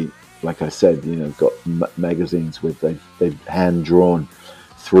literally, like I said, got magazines with they've hand drawn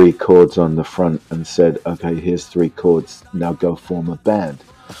 3 chords on the front and said, okay, here's 3 chords, now go form a band.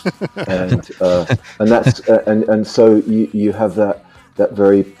 and that's and so you have that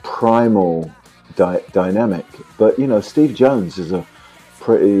very primal dynamic. But Steve Jones is a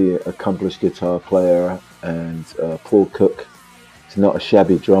pretty accomplished guitar player, and Paul Cook is not a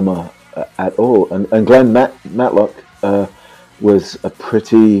shabby drummer at all, and Glenn Matlock was a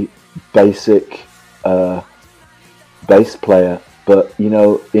pretty basic bass player, but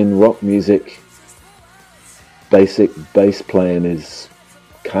in rock music, basic bass playing is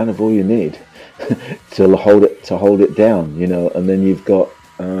kind of all you need to hold it down, and then you've got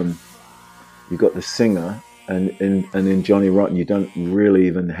the singer, and in Johnny Rotten you don't really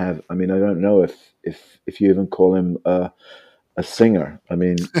even have, I mean, I don't know if you even call him a singer. I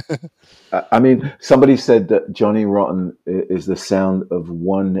mean, somebody said that Johnny Rotten is the sound of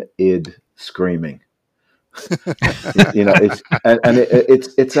one id screaming. It's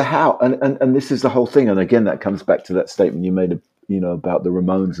a how, and this is the whole thing. And again, that comes back to that statement you made, about the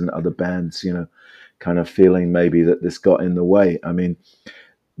Ramones and other bands, kind of feeling maybe that this got in the way. I mean,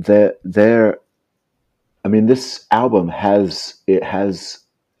 this album has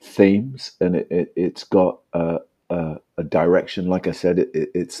themes, and it's got a direction. Like I said,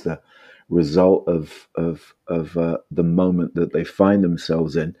 it's the result of the moment that they find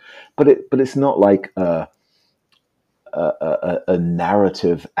themselves in, but it's not like a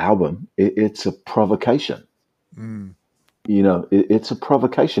narrative album. It's a provocation. It's a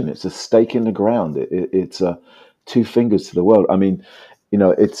provocation. It's a stake in the ground. It's a 2 fingers to the world. I mean,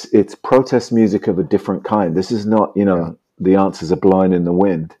 it's protest music of a different kind. This is not, The Answers Are Blind in the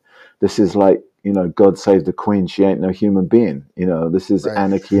Wind. This is like, God Save the Queen, she ain't no human being. This is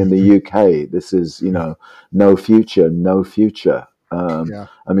Anarchy in the UK. This is, No Future, No Future. I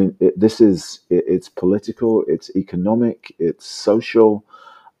mean, it's political, it's economic, it's social,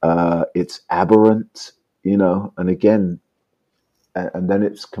 it's aberrant, and again, and then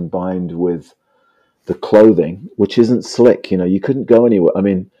it's combined with the clothing, which isn't slick. You couldn't go anywhere. I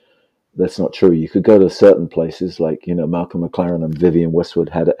mean, that's not true. You could go to certain places like, Malcolm McLaren and Vivian Westwood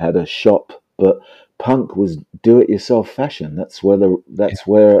had a shop, but punk was do-it-yourself fashion. That's where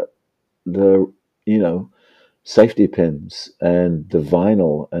the safety pins and the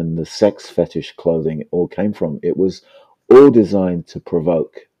vinyl and the sex fetish clothing all came from. It was all designed to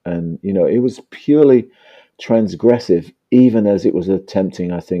provoke, and it was purely transgressive, even as it was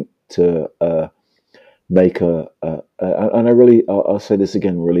attempting, I think, to make and I'll say this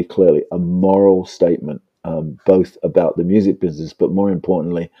again really clearly, a moral statement, both about the music business, but more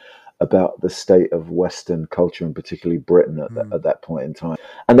importantly, about the state of Western culture, and particularly Britain at that point in time.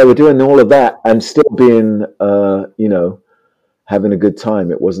 And they were doing all of that and still being, having a good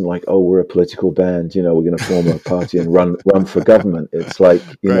time. It wasn't like, oh, we're a political band, we're going to form a party and run for government. It's like,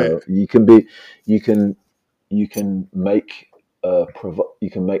 you can make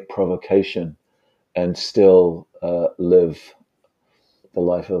provocation and still live the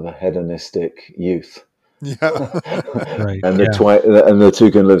life of a hedonistic youth. Yeah. Right. And the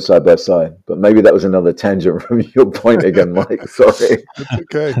two can live side by side. But maybe that was another tangent from your point again, Mike. Sorry. It's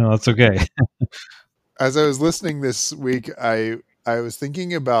okay. No, it's okay. As I was listening this week, I was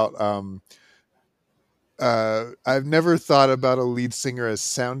thinking about I've never thought about a lead singer as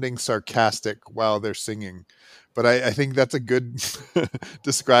sounding sarcastic while they're singing, but I think that's a good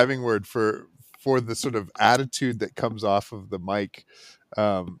describing word for the sort of attitude that comes off of the mic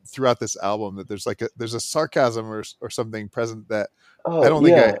throughout this album. That there's a sarcasm or something present that I don't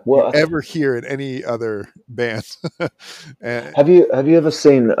think you ever hear in any other band. Have you ever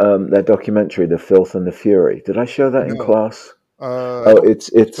seen that documentary, The Filth and the Fury? Did I show that in class? I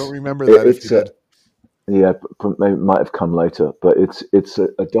don't remember that. If you did. Yeah, maybe it might have come later, but it's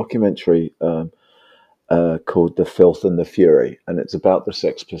a documentary called The Filth and the Fury, and it's about the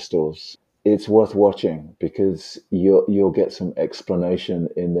Sex Pistols. It's worth watching because you'll get some explanation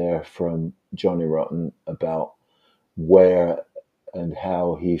in there from Johnny Rotten about where and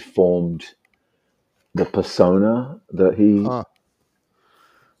how he formed the persona that he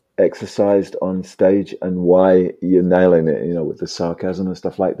exercised on stage, and why you're nailing it, with the sarcasm and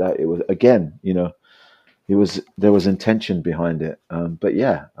stuff like that. It was, again, there was intention behind it. But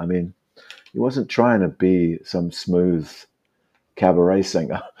yeah, I mean, he wasn't trying to be some smooth cabaret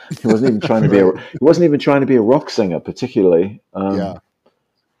singer. He wasn't even trying to be he wasn't even trying to be a rock singer particularly.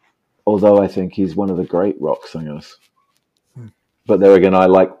 Although I think he's one of the great rock singers. But there again, I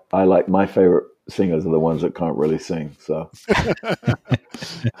like my favorite singers are the ones that can't really sing. So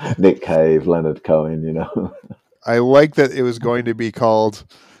Nick Cave, Leonard Cohen, I like that it was going to be called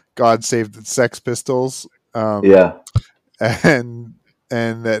God Save the Sex Pistols.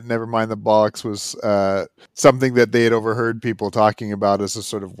 And that Nevermind the Bollocks was something that they had overheard people talking about as a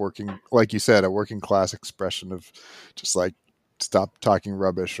sort of working, like you said, a working class expression of just like, stop talking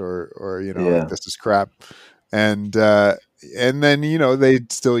rubbish or like, this is crap. And then, they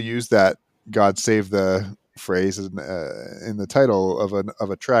still use that God Save the phrase in the title of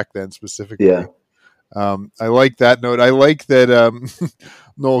a track then specifically. Yeah. I like that note. I like that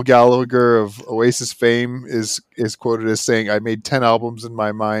Noel Gallagher of Oasis fame is quoted as saying, "I made 10 albums in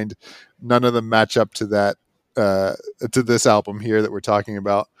my mind. None of them match up to that to this album here that we're talking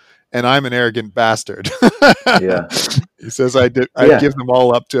about. And I'm an arrogant bastard." Yeah. He says, I'd give them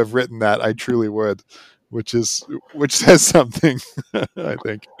all up to have written that. I truly would, which says something, I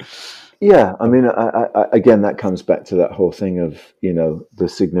think. Yeah, I mean, I again, that comes back to that whole thing of, the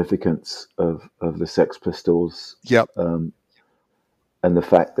significance of the Sex Pistols. Yep. And the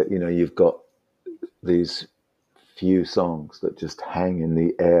fact that, you've got these few songs that just hang in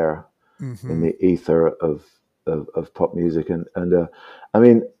the air, in the ether of pop music. And I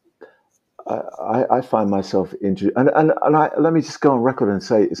mean, I find myself interested, and let me just go on record and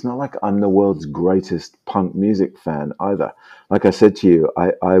say, it's not like I'm the world's greatest punk music fan either. Like I said to you,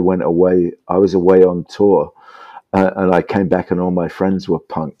 I was away on tour, and I came back and all my friends were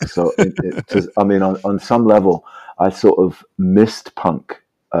punk. So I mean, on some level, I sort of missed punk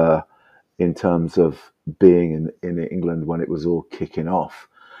in terms of being in England when it was all kicking off.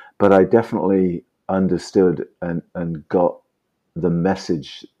 But I definitely understood and got the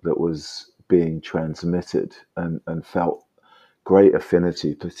message that was being transmitted, and felt great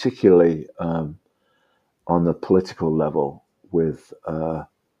affinity, particularly on the political level, with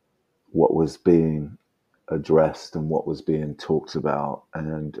what was being addressed and what was being talked about,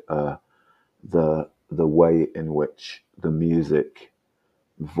 and the way in which the music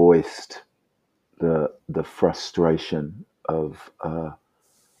voiced the frustration of a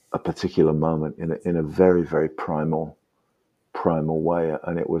particular moment in a very, very primal way.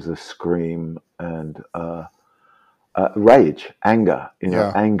 And it was a scream and rage, anger,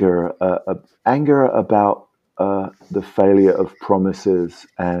 anger about the failure of promises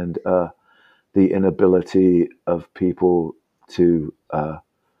and the inability of people to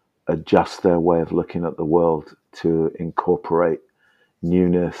adjust their way of looking at the world to incorporate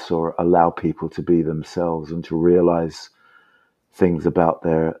newness or allow people to be themselves and to realize things about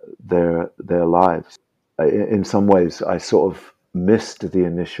their lives. In some ways, I sort of missed the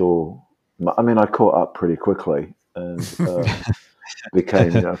initial. I mean, I caught up pretty quickly and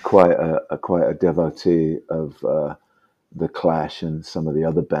became quite a devotee of the Clash and some of the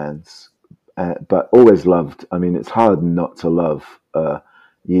other bands, but always loved. I mean, it's hard not to love.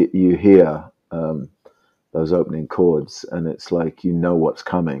 You hear those opening chords, and it's like you know what's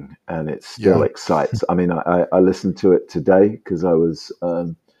coming, and it still excites. I mean, I listened to it today because I was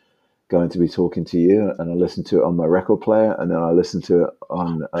going to be talking to you, and I listened to it on my record player, and then I listened to it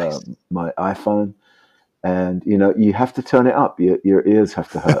on my iPhone. And you have to turn it up. Your ears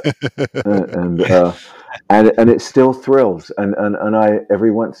have to hurt, and it still thrills. And I every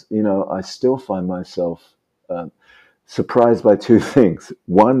once I still find myself surprised by two things.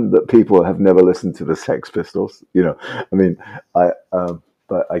 One, that people have never listened to the Sex Pistols. I mean,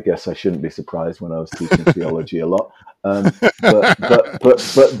 but I guess I shouldn't be surprised when I was teaching theology a lot. But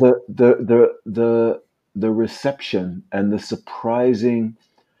the reception and the surprising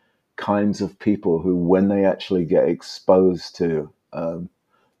kinds of people who, when they actually get exposed to the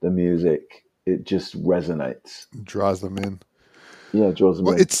music, it just resonates, draws them in. Yeah, draws them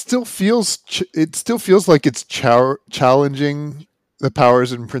in. It still feels like it's challenging the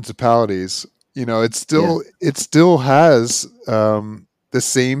powers and principalities. It still has the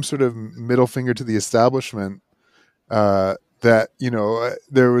same sort of middle finger to the establishment. That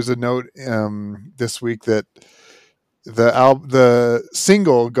there was a note this week that the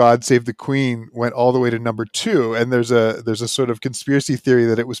single "God Save the Queen" went all the way to number 2, and there's a sort of conspiracy theory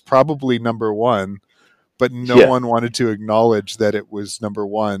that it was probably number 1, but no one wanted to acknowledge that it was number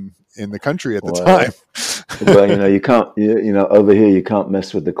 1 in the country at the time. Well, you can't. Over here you can't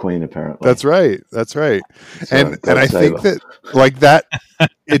mess with the Queen. Apparently, that's right. So, and I think that like that,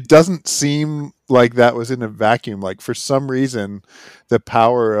 it doesn't seem like that was in a vacuum. Like for some reason, the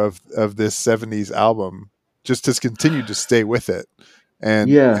power of this '70s album just has continued to stay with it, and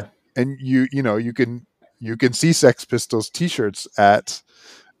you can see Sex Pistols T-shirts at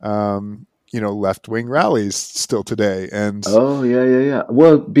left wing rallies still today. And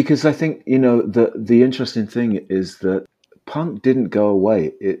well, because I think the interesting thing is that punk didn't go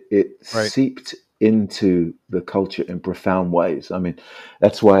away. It seeped into the culture in profound ways. I mean,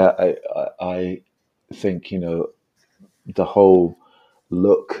 that's why I think the whole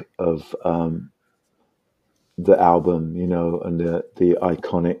look of the album, and the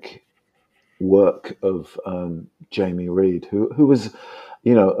iconic work of Jamie Reed, who was,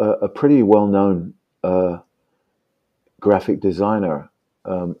 a pretty well-known graphic designer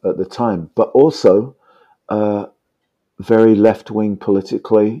at the time, but also very left-wing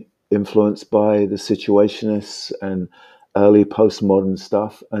politically, influenced by the Situationists and early postmodern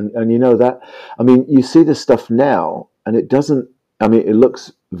stuff. And that, I mean, you see this stuff now, and it doesn't, I mean, it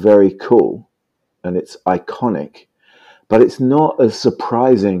looks very cool, and it's iconic, but it's not as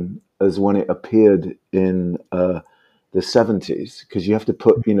surprising as when it appeared in the 70s, because you have to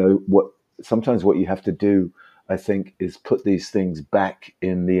put, sometimes what you have to do, I think, is put these things back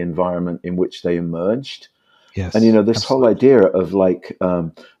in the environment in which they emerged. Yes. And, this whole idea of like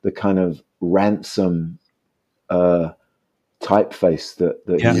the kind of ransom typeface that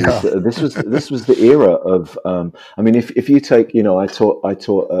this was the era of I mean, if you take, I taught at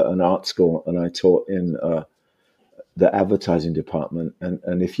an art school, and I taught in the advertising department,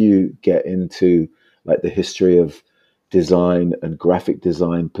 and if you get into like the history of design and graphic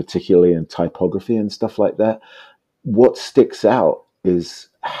design particularly, and typography and stuff like that, what sticks out is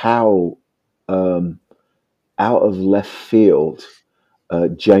how out of left field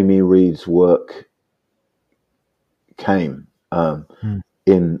Jamie Reed's work came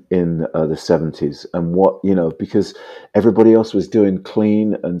in the 70s, and what, because everybody else was doing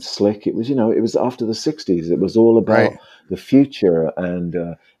clean and slick. It was, it was after the 60s. It was all about the future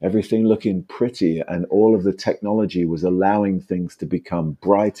and everything looking pretty, and all of the technology was allowing things to become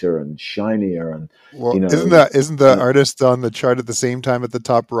brighter and shinier. And isn't the artist on the chart at the same time at the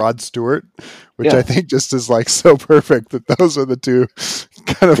top Rod Stewart, which I think just is like so perfect that those are the two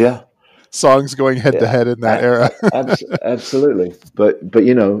kind of songs going head to head in that era. Absolutely. But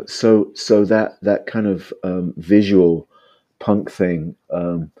so that kind of visual punk thing,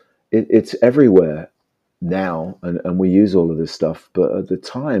 it's everywhere now, and we use all of this stuff. But at the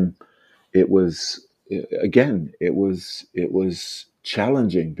time, it was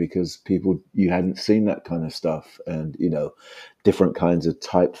challenging, because you hadn't seen that kind of stuff, and different kinds of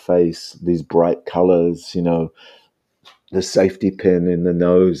typeface, these bright colors, the safety pin in the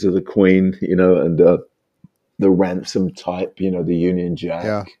nose of the Queen, and the ransom type, the Union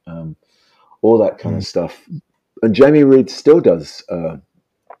Jack, all that kind of stuff. And Jamie Reed still does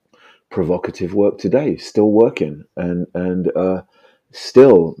provocative work today, still working, and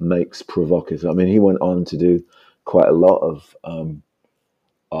still makes provocative. I mean, he went on to do quite a lot of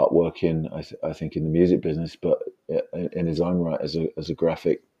artwork in, I think, in the music business, but in his own right as a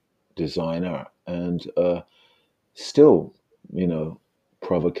graphic designer, and still,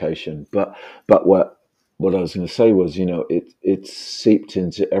 provocation. But what I was going to say was, it's seeped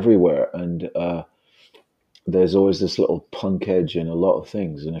into everywhere, and there's always this little punk edge in a lot of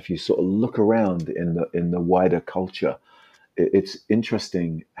things. And if you sort of look around in the wider culture, it's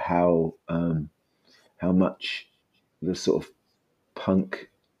interesting how much the sort of punk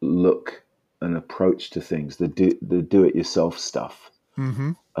look and approach to things, the do it yourself stuff,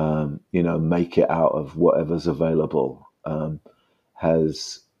 make it out of whatever's available,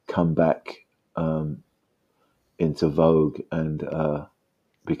 has come back into vogue and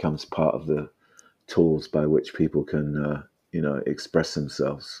becomes part of the tools by which people can express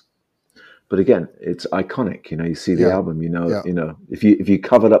themselves. But again, it's iconic. You see the album. If you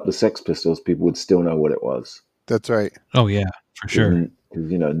covered up the Sex Pistols, people would still know what it was. That's right. Oh yeah, for sure. Because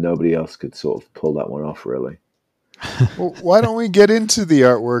nobody else could sort of pull that one off, really. Well, why don't we get into the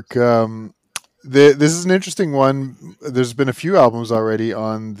artwork? This is an interesting one. There's been a few albums already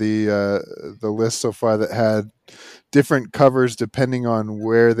on the list so far that had different covers depending on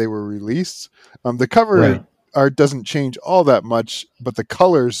where they were released. The cover art doesn't change all that much, but the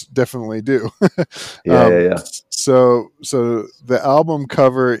colors definitely do. Yeah. So the album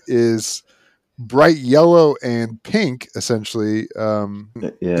cover is bright yellow and pink, essentially, in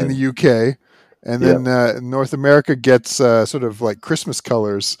the UK. And then North America gets sort of like Christmas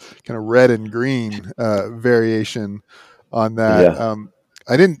colors, kind of red and green variation on that. Yeah.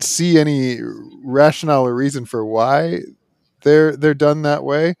 I didn't see any rationale or reason for why they're done that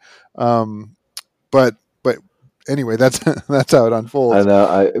way. But anyway, that's how it unfolds. I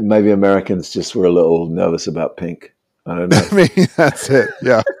know. Maybe Americans just were a little nervous about pink. I don't know. Maybe that's it.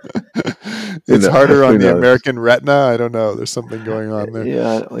 Yeah. It's harder on the American retina. I don't know. There's something going on there.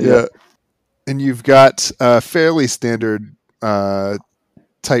 Yeah. And you've got a fairly standard typeface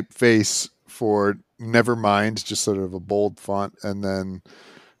for Nevermind, just sort of a bold font, and then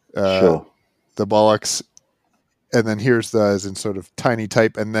the Bollocks, and then here's the as in sort of tiny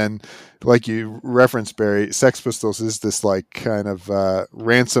type, and then like you referenced, Barry, Sex Pistols is this like kind of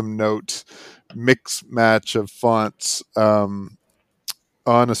ransom note mix match of fonts on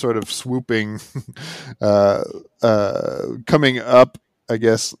a sort of swooping coming up, I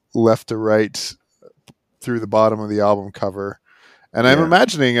guess, left to right through the bottom of the album cover. And I'm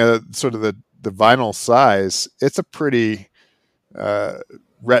imagining sort of the vinyl size. It's a pretty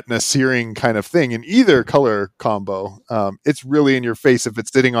retina searing kind of thing in either color combo. It's really in your face if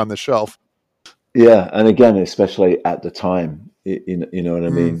it's sitting on the shelf. Yeah, and again, especially at the time, you know what I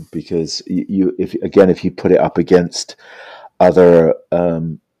mean? Because if you put it up against other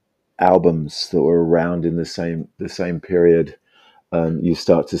albums that were around in the same period, you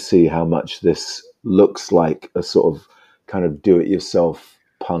start to see how much this looks like a sort of kind of do-it-yourself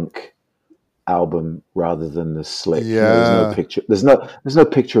punk album rather than the slick. There's no picture. There's no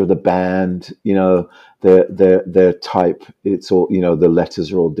picture of the band. Their type. It's all the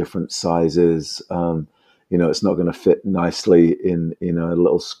letters are all different sizes. It's not going to fit nicely in a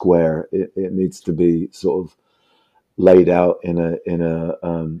little square. It needs to be sort of laid out in a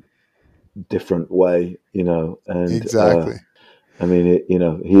different way. And exactly.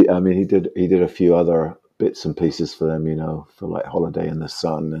 He did a few other bits and pieces for them, for like Holiday in the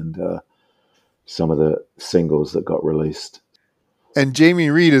Sun and some of the singles that got released. And Jamie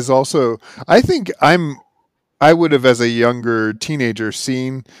Reed is also, I think I would have as a younger teenager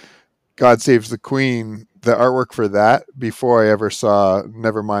seen God Saves the Queen, the artwork for that before I ever saw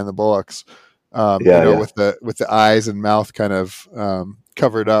Nevermind the Bollocks. With the eyes and mouth kind of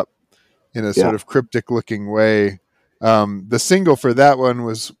covered up in a sort of cryptic looking way. The single for that one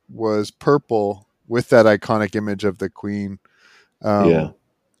was purple with that iconic image of the Queen.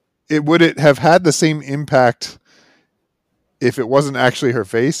 Would it have had the same impact if it wasn't actually her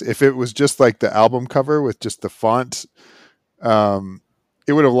face? If it was just like the album cover with just the font,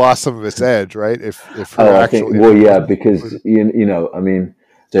 it would have lost some of its edge, right? If her because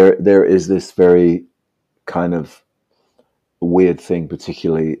there is this very kind of weird thing,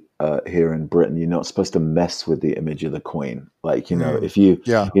 particularly here in Britain. You're not supposed to mess with the image of the Queen. Like, if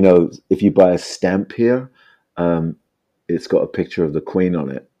you buy a stamp here, it's got a picture of the Queen on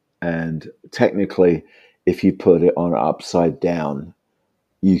it. And technically, if you put it on upside down,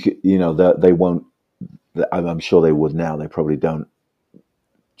 they won't. I'm sure they would now. They probably don't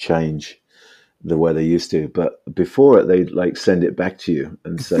change the way they used to. But before they'd like send it back to you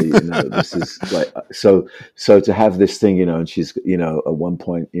and say, this is like so to have this thing, and she's at one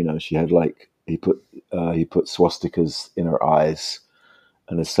point, she had like he put swastikas in her eyes,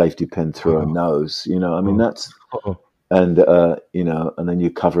 and a safety pin through her nose. You know, I mean, that's, Uh-oh. and, you know, and then you're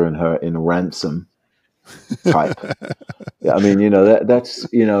covering her in ransom type. Yeah, I mean, you know, that's,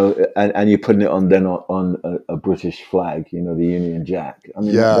 you know, and you're putting it on then on a British flag, you know, the Union Jack. I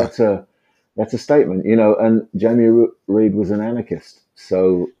mean, that's a statement, you know, and Jamie Reid was an anarchist.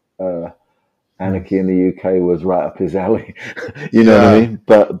 So, anarchy in the UK was right up his alley. You know what I mean?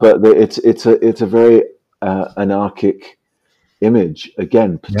 But it's a very anarchic image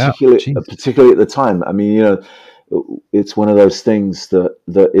again, particularly at the time. I mean, you know, it's one of those things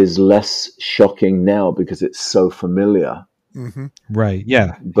that is less shocking now because it's so familiar. Mm-hmm. Right.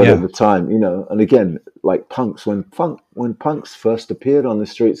 Yeah. But at the time, you know, and again, like punks, when punks first appeared on the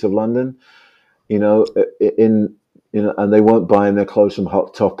streets of London, you know, and they weren't buying their clothes from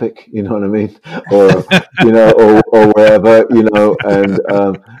Hot Topic, you know what I mean, or you know, or wherever, you know, and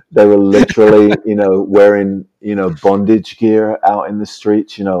they were literally, you know, wearing, you know, bondage gear out in the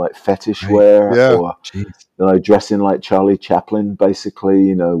streets, you know, like fetish wear, or you know, dressing like Charlie Chaplin, basically,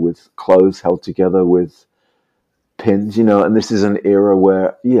 you know, with clothes held together with pins, you know. And this is an era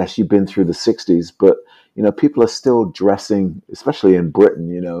where, yes, you've been through the 60s, but you know, people are still dressing, especially in Britain,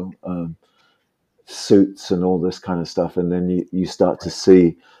 you know, suits and all this kind of stuff, and then you start to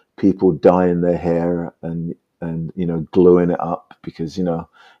see people dyeing their hair and you know, gluing it up, because you know,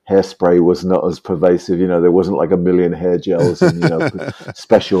 hairspray was not as pervasive, you know, there wasn't like a million hair gels and, you know,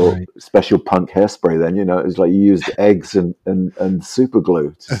 special punk hairspray then, you know, it was like you used eggs and super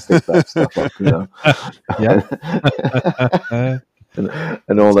glue to stick that stuff up, you know.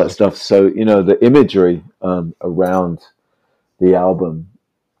 and all that stuff. So, you know, the imagery around the album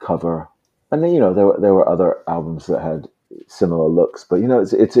cover. And then, you know, there were other albums that had similar looks, but you know,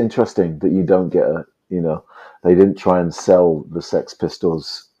 it's interesting that you don't get you know, they didn't try and sell the Sex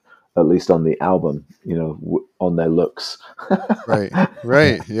Pistols, at least on the album, you know, on their looks.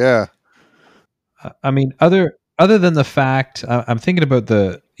 Right, yeah. I mean, other than the fact, I'm thinking about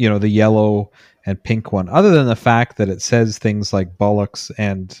the, you know, the yellow and pink one. Other than the fact that it says things like Bollocks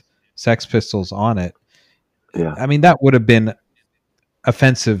and Sex Pistols on it, I mean, that would have been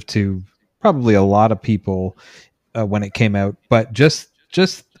offensive to probably a lot of people when it came out, but just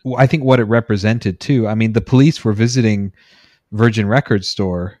I think what it represented too. I mean, the police were visiting Virgin Records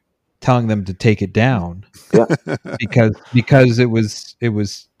store, telling them to take it down, because it was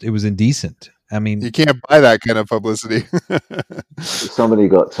indecent. I mean, you can't buy that kind of publicity. Somebody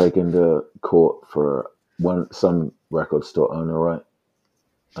got taken to court for some record store owner, right?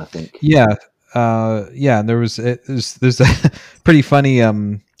 I think. Yeah. And there's a pretty funny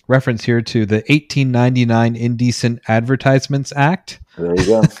reference here to the 1899 Indecent Advertisements Act. There you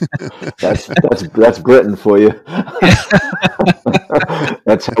go. That's Britain for you.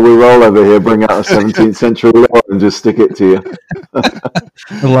 That's how we roll over here. Bring out a 17th century law and just stick it to you.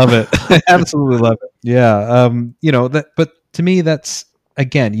 I love it. I absolutely love it. Yeah. You know, but to me, that's,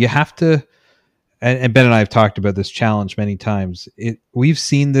 again, you have to, and Ben and I have talked about this challenge many times. We've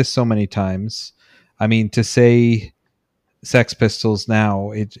seen this so many times. I mean, to say Sex Pistols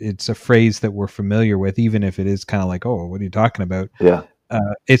now, it's a phrase that we're familiar with, even if it is kind of like, oh, what are you talking about? Yeah.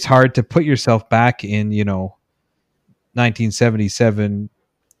 It's hard to put yourself back in, you know, 1977,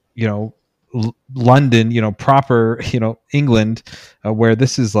 you know, London, you know, proper, you know, England, where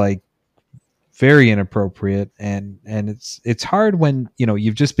this is like very inappropriate, and it's hard when, you know,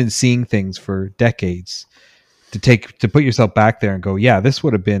 you've just been seeing things for decades to put yourself back there and go, yeah, this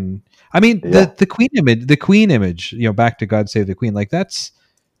would have been. I mean, the Queen image, you know, back to God Save the Queen, like that's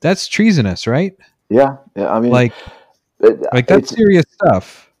treasonous, right? Yeah. I mean, like that's serious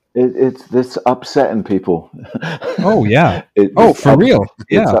stuff. It's upsetting people. Oh yeah. For real.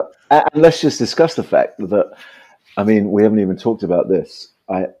 Yeah. And let's just discuss the fact that, I mean, we haven't even talked about this.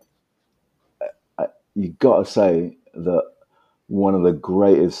 You got to say that one of the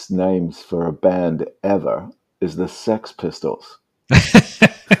greatest names for a band ever is the Sex Pistols.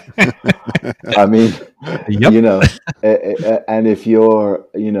 I mean, you know, and if you're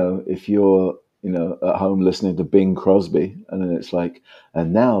at home listening to Bing Crosby, and then it's like,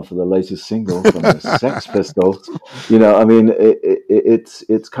 and now for the latest single from the Sex Pistols, you know, I mean,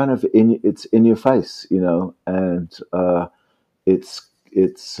 it's kind of it's in your face, you know, and it's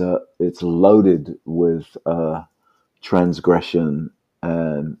loaded with transgression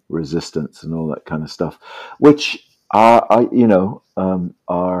and resistance and all that kind of stuff, which are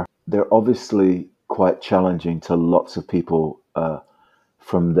they're obviously quite challenging to lots of people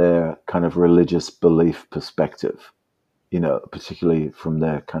from their kind of religious belief perspective, you know, particularly from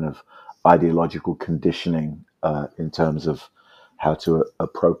their kind of ideological conditioning in terms of how to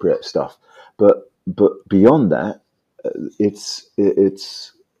appropriate stuff. But beyond that,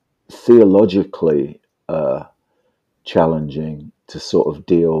 it's theologically challenging to sort of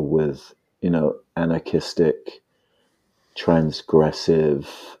deal with, anarchistic, transgressive,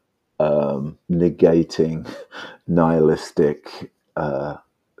 negating, nihilistic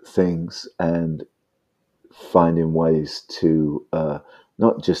things, and finding ways to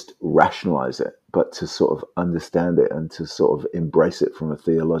not just rationalize it, but to sort of understand it and to sort of embrace it from a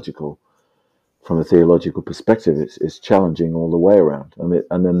theological perspective. It's challenging all the way around. I mean,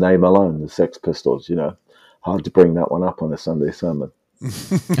 and the name alone, the Sex Pistols, hard to bring that one up on a Sunday sermon.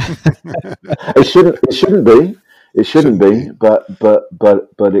 It shouldn't be, but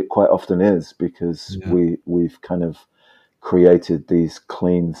it quite often is, because we've kind of created these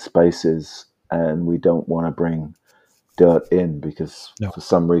clean spaces, and we don't want to bring dirt in, because for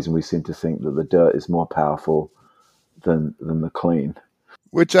some reason we seem to think that the dirt is more powerful than the clean.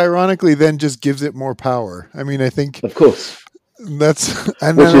 Which ironically then just gives it more power. I mean, I think, of course, I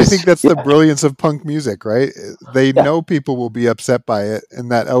think that's the brilliance of punk music, right? They know people will be upset by it, and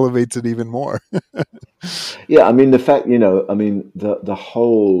that elevates it even more. Yeah, I mean, the fact, the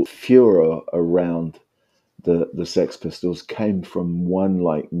whole furor around the Sex Pistols came from one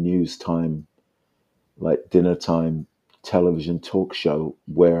news time, dinner time television talk show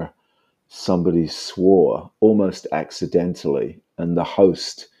where somebody swore almost accidentally, and the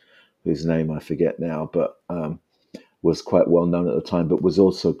host, whose name I forget now, but was quite well known at the time, but was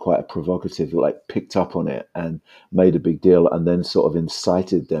also quite provocative, picked up on it and made a big deal, and then sort of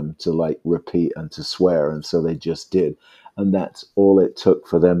incited them to repeat and to swear, and so they just did. And that's all it took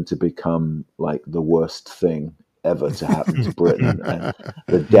for them to become the worst thing ever to happen to Britain, and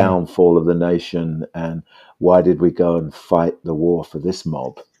the downfall of the nation. And why did we go and fight the war for this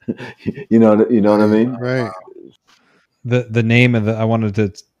mob? you know what I mean? Right. The name of I wanted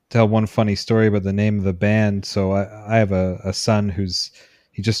to tell one funny story about the name of the band. So I have a son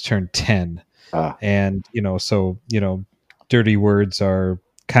he just turned 10, and dirty words are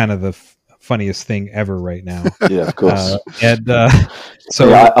kind of the funniest thing ever right now. Yeah, of course.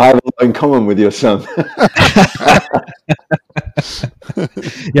 So I have a lot in common with your son.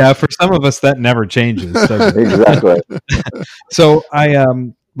 Yeah, for some of us that never changes. Exactly. So I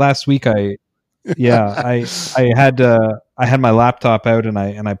last week I had my laptop out, and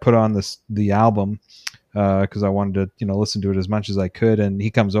I put on the album because I wanted to listen to it as much as I could. And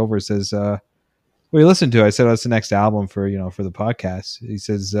he comes over and says, "What are you listening to?" I said, "Oh, it's the next album for the podcast." He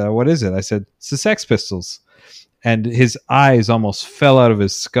says, "What is it?" I said, "It's the Sex Pistols." And his eyes almost fell out of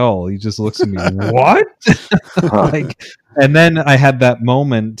his skull. He just looks at me, what? And then I had that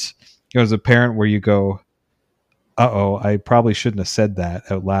moment as a parent where you go, uh-oh, I probably shouldn't have said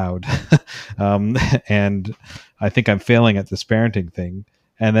that out loud. And I think I'm failing at this parenting thing.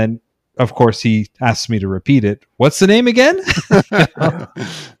 And then, of course, he asks me to repeat it. What's the name again?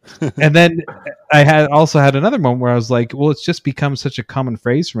 And then I also had another moment where I was like, well, it's just become such a common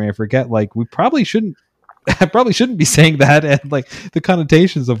phrase for me. I forget, I probably shouldn't be saying that. And the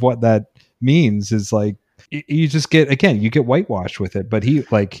connotations of what that means is you just get whitewashed with it. But he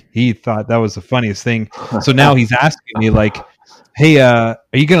thought that was the funniest thing. So now he's asking me hey, are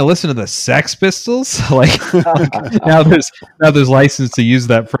you going to listen to the Sex Pistols? Now there's license to use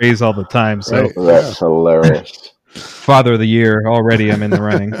that phrase all the time. So that's hilarious. Father of the Year already. I'm in the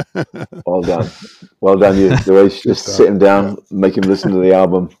running. Well done, you. The way just sit him down, make him listen to the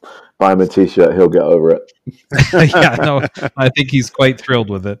album, buy him a T-shirt, he'll get over it. Yeah, no, I think he's quite thrilled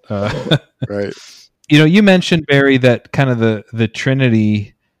with it. Right. You mentioned, Barry, that kind of the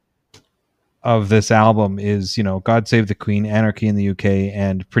trinity of this album is, God Save the Queen, Anarchy in the UK,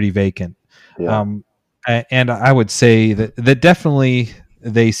 and Pretty Vacant. Yeah. And I would say that definitely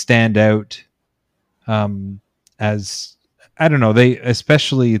they stand out as, I don't know, they,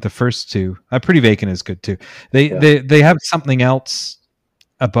 especially the first two, Pretty Vacant is good too. They have something else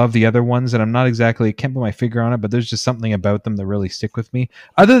above the other ones, and I'm not exactly, can't put my finger on it, but there's just something about them that really stick with me.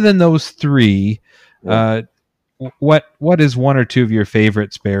 Other than those three, what is one or two of your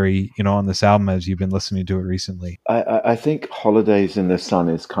favorites, Barry, on this album as you've been listening to it recently? I think Holidays in the Sun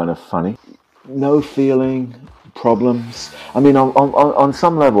is kind of funny. No Feeling, Problems. I mean, on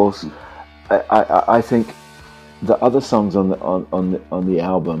some levels, I think the other songs on the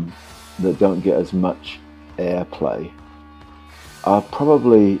album that don't get as much airplay are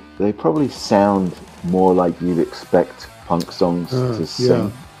probably sound more like you'd expect punk songs to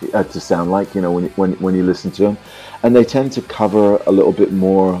sing. To sound like, when you listen to them, and they tend to cover a little bit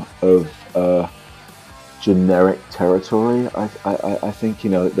more of generic territory. I think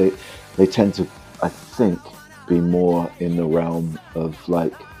they tend to, I think, be more in the realm of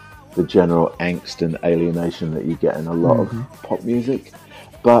the general angst and alienation that you get in a lot of pop music.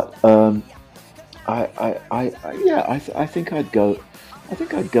 But I think I'd go. I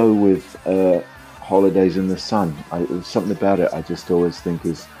think I'd go with Holidays in the Sun. There's something about it I just always think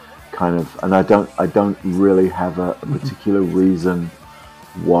is kind of, and I don't really have a particular reason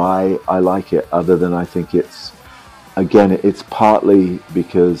why I like it, other than I think it's partly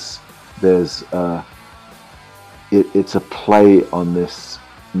because there's it's a play on this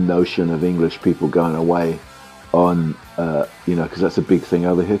notion of English people going away on because that's a big thing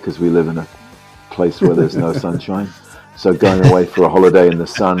over here, because we live in a place where there's no sunshine. So going away for a holiday in the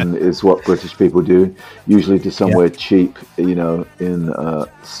sun is what British people do, usually to somewhere cheap, in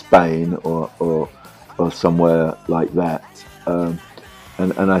Spain or somewhere like that.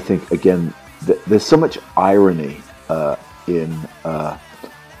 And I think, again, there's so much irony in a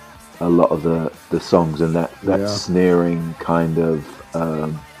lot of the songs, and that sneering kind of.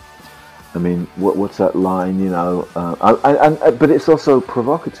 What's that line? But it's also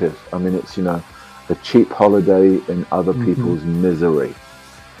provocative. I mean, it's a cheap holiday in other people's misery,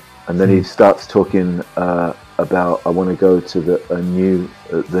 and then he starts talking about, I want to go to the new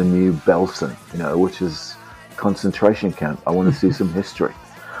Belsen, which is concentration camp. I want to see some history.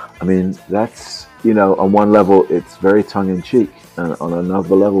 I mean, that's on one level it's very tongue in cheek, and on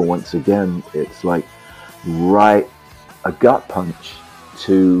another level, once again, it's like right a gut punch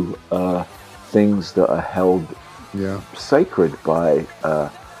to things that are held sacred by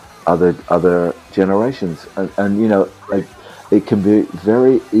other generations, and it can be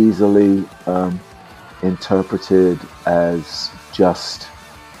very easily interpreted as just,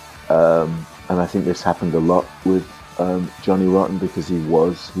 and I think this happened a lot with Johnny Rotten, because he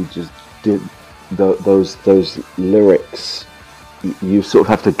just did those lyrics. You sort of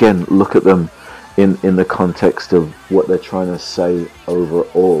have to again look at them in the context of what they're trying to say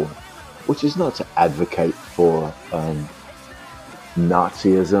overall, which is not to advocate for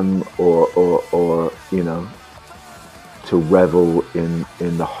Nazism or to revel in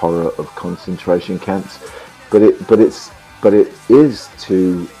the horror of concentration camps, but it is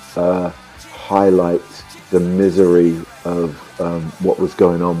to highlight the misery of what was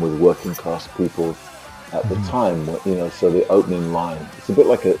going on with working class people at the time. So the opening line, it's a bit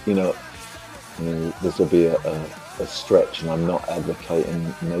like this will be a stretch, and I'm not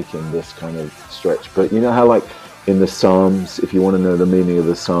advocating making this kind of stretch, but how like in the Psalms, if you want to know the meaning of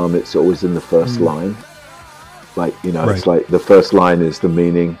the Psalm, it's always in the first line. Like, It's like the first line is the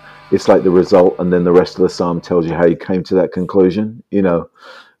meaning. It's like the result, and then the rest of the Psalm tells you how you came to that conclusion.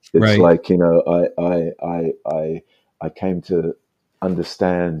 It's like, I came to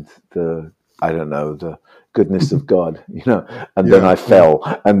understand the goodness of God, and then I fell,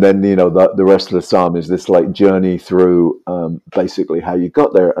 and then the rest of the psalm is this like journey through basically how you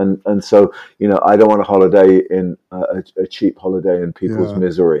got there, and so I don't want a holiday in a cheap holiday in people's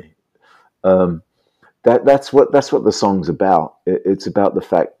misery. That's what the song's about. It's about the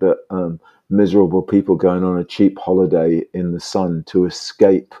fact that miserable people going on a cheap holiday in the sun to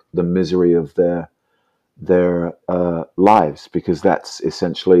escape the misery of their lives, because that's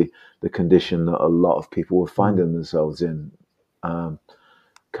essentially the condition that a lot of people were finding themselves in, kind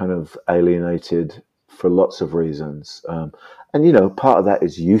of alienated for lots of reasons. And part of that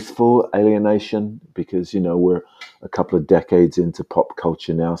is youthful alienation, because we're a couple of decades into pop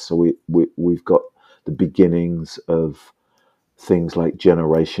culture now, so we've got the beginnings of things like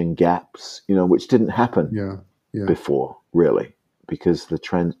generation gaps, which didn't happen before, really. Because the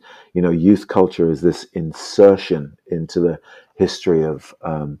trend, youth culture is this insertion into the history of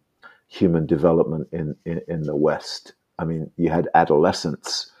human development in the West. I mean, you had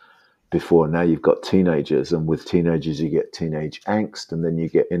adolescence before, now you've got teenagers, and with teenagers you get teenage angst, and then you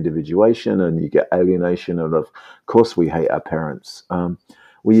get individuation, and you get alienation, and of course we hate our parents.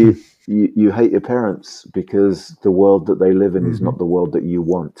 You hate your parents because the world that they live in is not the world that you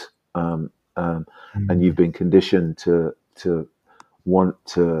want, and you've been conditioned to want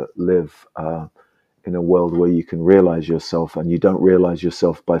to live in a world where you can realize yourself, and you don't realize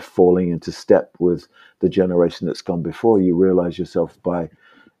yourself by falling into step with the generation that's gone before. You realize yourself by,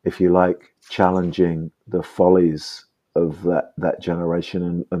 if you like, challenging the follies of that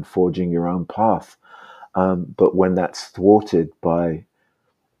generation and forging your own path. But when that's thwarted by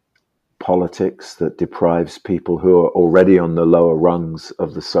politics that deprives people who are already on the lower rungs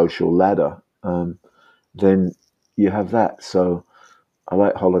of the social ladder, then you have that. So I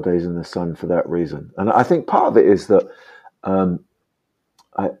like Holidays in the Sun for that reason. And I think part of it is that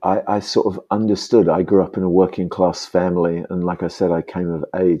I sort of understood. I grew up in a working class family, and like I said, I came of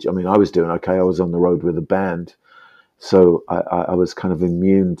age. I mean, I was doing okay. I was on the road with a band So I was kind of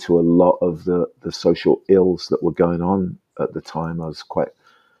immune to a lot of the social ills that were going on at the time. I was quite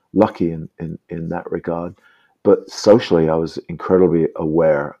lucky in that regard. But socially, I was incredibly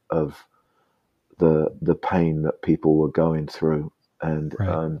aware of the pain that people were going through, and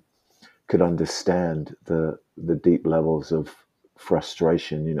could understand the deep levels of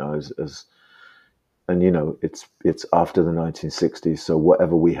frustration, as and it's after the 1960s, so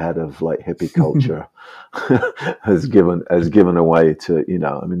whatever we had of like hippie culture has given away to,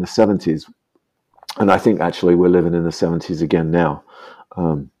 I mean, the 70s, and I think actually we're living in the 70s again now.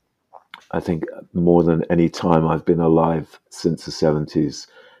 I think more than any time I've been alive since the 70s,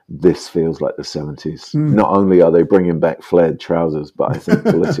 this feels like the 70s. Not only are they bringing back flared trousers, but I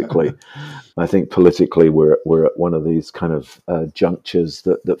think politically, we're at one of these kind of junctures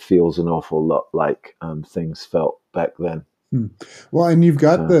that feels an awful lot like things felt back then. Well, and you've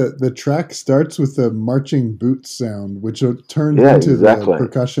got the track starts with the marching boots sound, which turns into the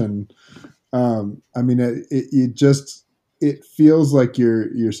percussion. I mean, it feels like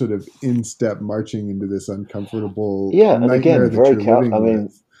you're sort of in step marching into this uncomfortable and again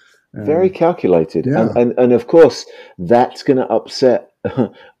very calculated, and of course that's going to upset.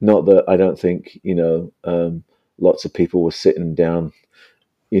 Not that I don't think lots of people were sitting down,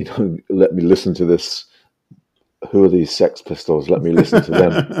 let me listen to this. Who are these Sex Pistols? Let me listen to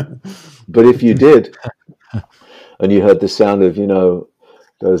them. But if you did, and you heard the sound of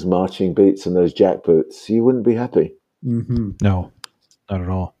those marching beats and those jackboots, you wouldn't be happy. Mm-hmm. No, not at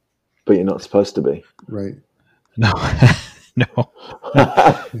all. But you're not supposed to be, right? No. No.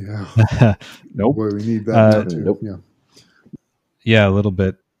 Yeah. Nope. Boy, we need that now too. Nope. Yeah, a little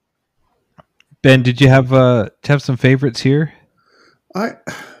bit. Ben, did you have some favorites here? I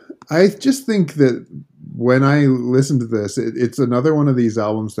just think that when I listen to this, it's another one of these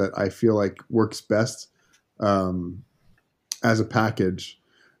albums that I feel like works best as a package.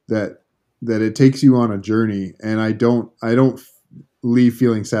 That it takes you on a journey, and I don't leave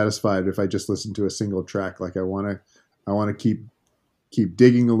feeling satisfied if I just listen to a single track. Like I want to keep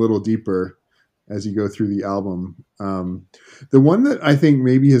digging a little deeper as you go through the album. The one that I think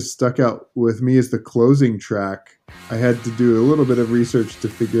maybe has stuck out with me is the closing track. I had to do a little bit of research to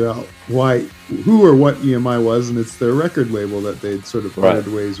figure out who or what EMI was, and it's their record label that they'd sort of parted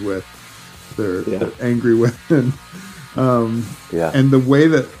ways with. They're Angry Women. And the way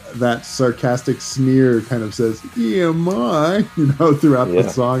that sarcastic sneer kind of says EMI, throughout the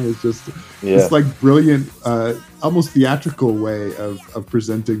song is just it's like brilliant, almost theatrical way of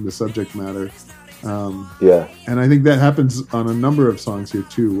presenting the subject matter. And I think that happens on a number of songs here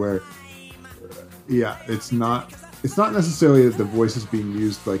too, where it's not necessarily that the voice is being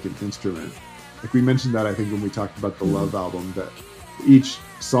used like an instrument. Like we mentioned that I think when we talked about the Love album, that each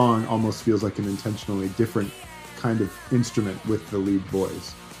song almost feels like an intentionally different kind of instrument with the lead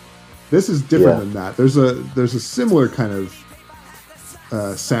voice. This is different than that. There's a similar kind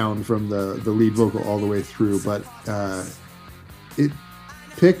of sound from the lead vocal all the way through, but it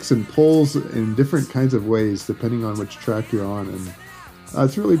picks and pulls in different kinds of ways depending on which track you're on, and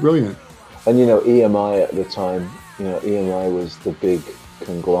it's really brilliant. And EMI at the time, EMI was the big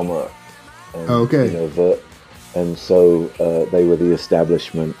conglomerate. And, and so they were the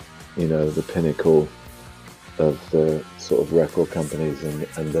establishment, the pinnacle of the sort of record companies,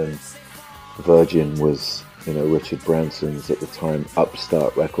 and then Virgin was Richard Branson's at the time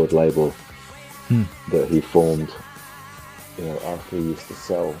upstart record label that he formed after he used to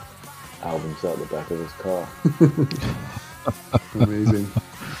sell albums out the back of his car. Amazing.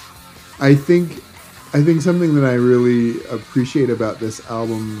 I think something that I really appreciate about this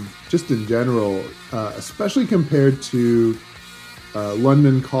album just in general, especially compared to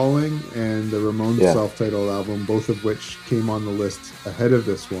London Calling and the Ramones self-titled album, both of which came on the list ahead of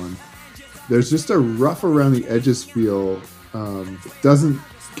this one. There's just a rough around the edges feel. Doesn't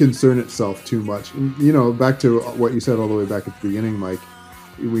concern itself too much. Back to what you said all the way back at the beginning, Mike,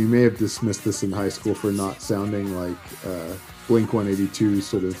 we may have dismissed this in high school for not sounding like Blink-182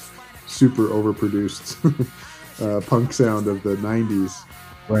 sort of super overproduced punk sound of the 90s.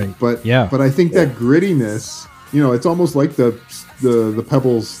 Right. But I think that grittiness, it's almost like the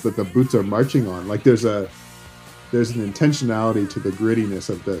pebbles that the boots are marching on. Like there's an intentionality to the grittiness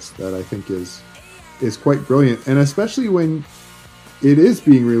of this that I think is quite brilliant, and especially when it is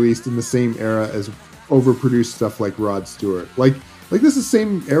being released in the same era as overproduced stuff like Rod Stewart. Like this is the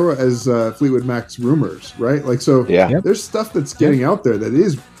same era as Fleetwood Mac's Rumors, right? Like so, there's stuff that's getting out there that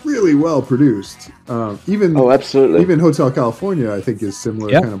is really well produced. Absolutely. Even Hotel California, I think, is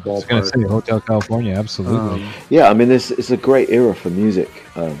similar kind of ballpark. I was going to say Hotel California, absolutely. I mean, it's a great era for music.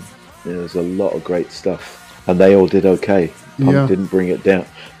 There's a lot of great stuff and they all did okay. Yeah. Punk didn't bring it down.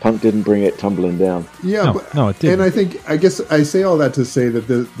 Punk didn't bring it tumbling down. Yeah, No, it didn't. And I guess I say all that to say that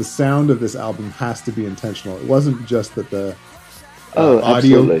the sound of this album has to be intentional. It wasn't just that the audio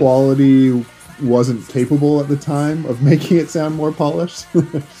absolutely. quality wasn't capable at the time of making it sound more polished.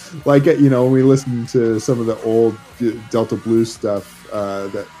 Like, you know, when we listen to some of the old Delta Blues stuff,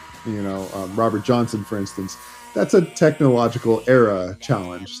 that, you know, Robert Johnson, for instance, that's a technological era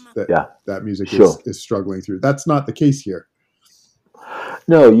challenge that music is struggling through. That's not the case here.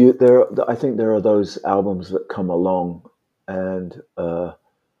 No, I think there are those albums that come along, and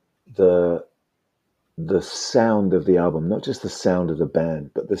the sound of the album, not just the sound of the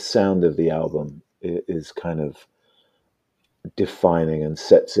band, but the sound of the album is kind of defining and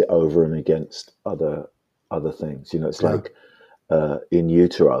sets it over and against other things. You know, it's like In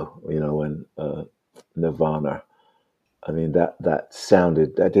Utero, you know, when Nirvana. I mean, that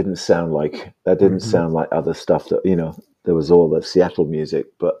didn't sound like other stuff that, you know, there was all the Seattle music,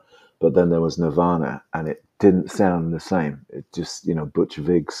 but then there was Nirvana, and it didn't sound the same. It just, you know, Butch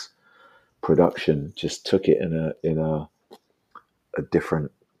Vig's production just took it in a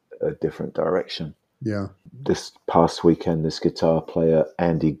different direction. Yeah. This past weekend, this guitar player,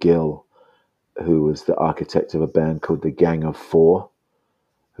 Andy Gill, who was the architect of a band called the Gang of Four,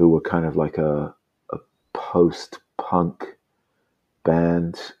 who were kind of like a post-punk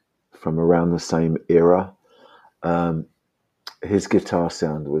band from around the same era. His guitar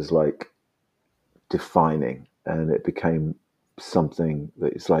sound was like defining, and it became something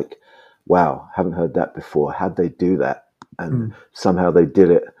that it's like, wow, haven't heard that before. How'd they do that? And somehow they did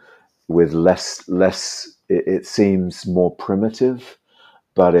it with less. It seems more primitive,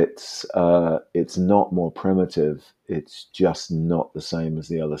 but it's not more primitive. It's just not the same as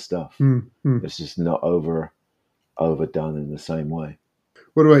the other stuff. It's just not overdone in the same way.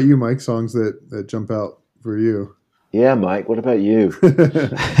 What about you, Mike? Songs that jump out for you? Yeah, Mike, what about you?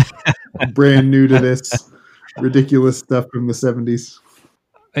 Brand new to this ridiculous stuff from the 70s.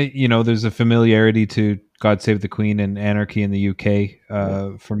 You know, there's a familiarity to God Save the Queen and Anarchy in the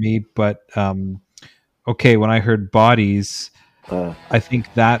UK for me. But, okay, when I heard Bodies, I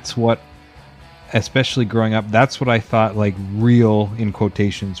think that's what, especially growing up, that's what I thought, like, real, in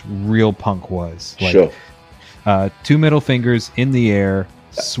quotations, real punk was. Like, sure. Two middle fingers in the air,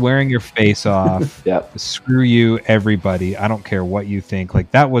 swearing your face off. Yep. Screw you, everybody. I don't care what you think.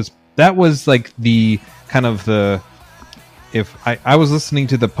 Like, that was like the kind of the, if I was listening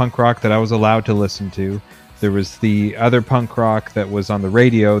to the punk rock that I was allowed to listen to, there was the other punk rock that was on the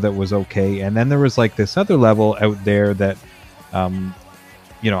radio that was okay, and then there was like this other level out there that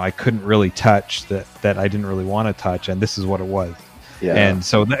you know, I couldn't really touch, that I didn't really want to touch, and this is what it was. Yeah. And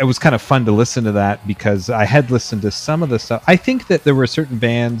so it was kind of fun to listen to that, because I had listened to some of the stuff. I think that there were certain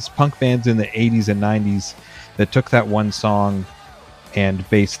bands, punk bands in the 80s and 90s, that took that one song and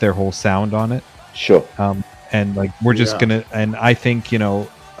based their whole sound on it. Sure. And like, we're just gonna, and I think, you know,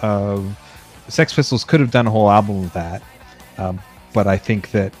 Sex Pistols could have done a whole album of that, but I think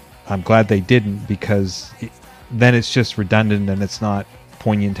that I'm glad they didn't, because then it's just redundant and it's not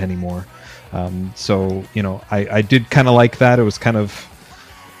poignant anymore. So, you know, I did kind of like that. It was kind of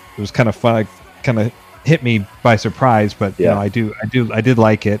fun. It kind of hit me by surprise, but you know, I did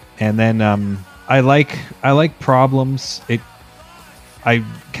like it. And then I like Problems. I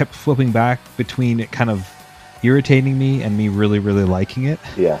kept flipping back between it kind of irritating me and me really, really liking it.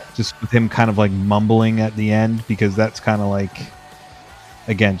 Yeah. Just with him kind of like mumbling at the end, because that's kind of like,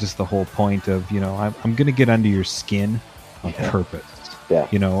 again, just the whole point of, you know, I'm going to get under your skin on purpose. Yeah.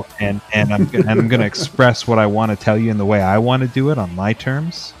 You know, and I'm going to express what I want to tell you in the way I want to do it on my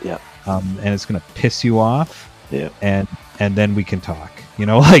terms. Yeah. And it's going to piss you off. Yeah. And then we can talk, you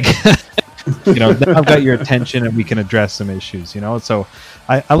know, like, you know, then I've got your attention and we can address some issues, you know? So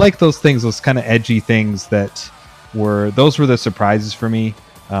I like those things, those kind of edgy things those were the surprises for me.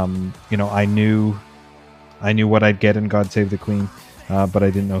 You know, I knew what I'd get in God Save the Queen, but I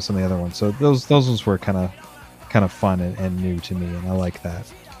didn't know some of the other ones. So those ones were kind of fun and new to me, and I like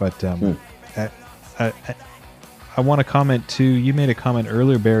that. But I want to comment too. You made a comment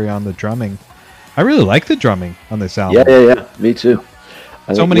earlier, Barry, on the drumming. I really like the drumming on this album. Yeah. Me too.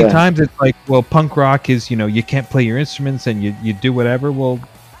 So many times it's like, well, punk rock is, you know, you can't play your instruments and you do whatever. Well,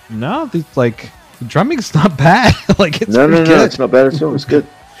 no, it's like, the drumming's not bad. Like, it's no, it's not bad at all. It's good.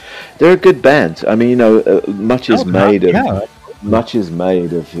 They're a good band. I mean, you know, much is made of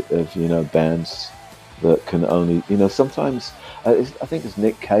you know, bands that can only, you know, sometimes I think it's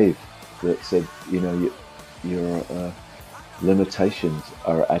Nick Cave that said, you know, your limitations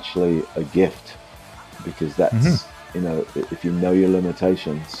are actually a gift, because that's you know, if you know your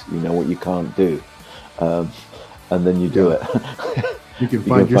limitations, you know what you can't do. and then you do it. You can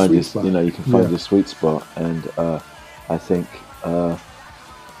find your sweet spot. You know, you can find your sweet spot, and I think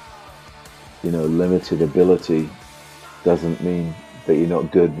you know, limited ability doesn't mean that you're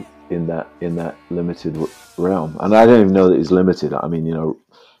not good in that limited realm. And I don't even know that he's limited. I mean, you know,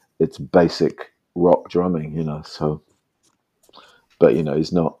 it's basic rock drumming, you know. So, but you know,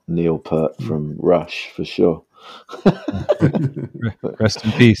 he's not Neil Peart from Rush for sure. Rest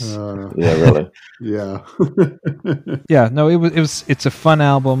in peace. Yeah, really. Yeah. Yeah. No, it's a fun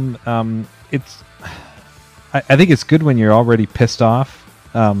album. I think it's good when you're already pissed off.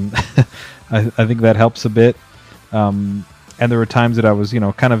 I think that helps a bit. And there were times that I was, you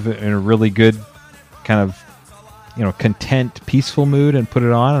know, kind of in a really good, kind of, you know, content, peaceful mood, and put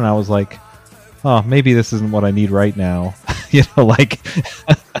it on, and I was like, oh, maybe this isn't what I need right now. You know, like,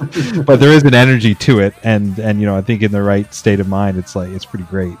 but there is an energy to it, and you know, I think in the right state of mind, it's pretty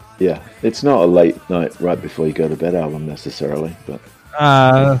great. Yeah, it's not a late night right before you go to bed album necessarily, but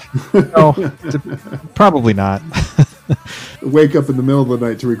no, probably not. Wake up in the middle of the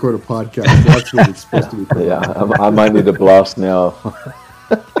night to record a podcast. That's what it's supposed to be. Yeah, I might need a blast now.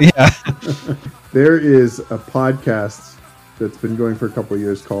 Yeah. There is a podcast that's been going for a couple of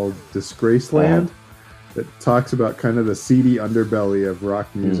years called Disgraceland that talks about kind of the seedy underbelly of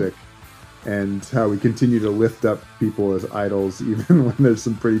rock music and how we continue to lift up people as idols even when there's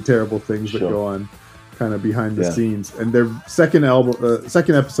some pretty terrible things that go on kind of behind the scenes. And their second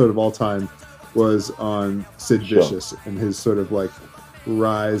episode of all time was on Sid Vicious and his sort of like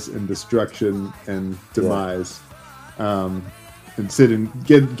rise and destruction and demise. And Sid and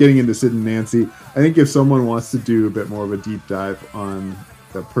getting into Sid and Nancy. I think if someone wants to do a bit more of a deep dive on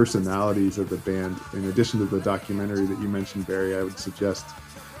the personalities of the band, in addition to the documentary that you mentioned, Barry, I would suggest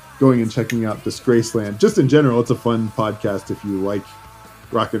going and checking out Disgraceland. Just in general, it's a fun podcast if you like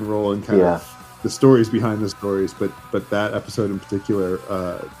rock and roll and kind of the stories behind the stories. But that episode in particular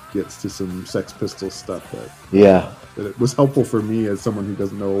gets to some Sex Pistols stuff that it was helpful for me as someone who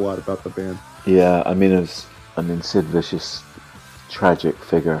doesn't know a lot about the band. Yeah, I mean, Sid Vicious, tragic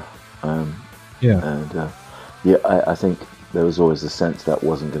figure. And I think there was always a sense that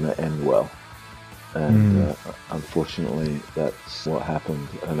wasn't going to end well, and unfortunately, that's what happened.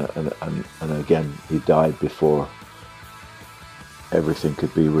 And again, he died before everything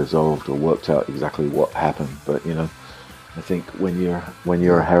could be resolved or worked out exactly what happened. But you know, I think when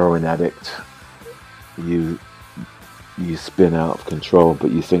you're a heroin addict, you spin out of control,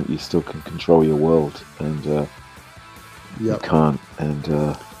 but you think you still can control your world, and you can't. And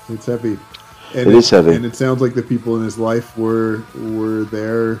it's heavy. And it is heavy. And it sounds like the people in his life were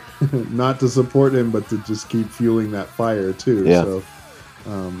there not to support him, but to just keep fueling that fire too. Yeah. So,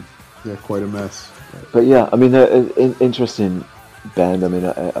 quite a mess. But yeah, I mean, interesting band. I mean,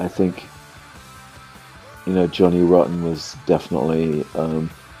 I think, you know, Johnny Rotten was definitely a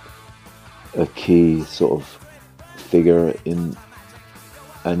key sort of figure in,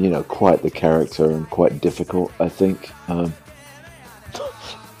 and you know, quite the character and quite difficult, I think.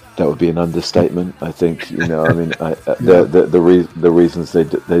 That would be an understatement, I think. You know, I mean, the reasons they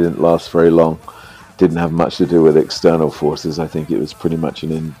didn't last very long didn't have much to do with external forces. I think it was pretty much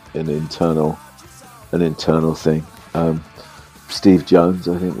an internal thing. Steve Jones,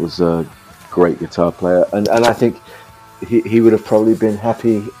 I think, was a great guitar player, and I think he would have probably been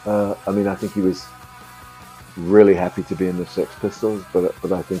happy. I mean, I think he was really happy to be in the Sex Pistols, but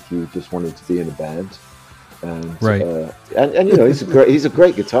I think he just wanted to be in a band. And, right, and you know, he's a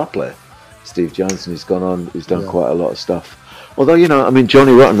great guitar player, Steve Johnson. He's done quite a lot of stuff. Although, you know, I mean,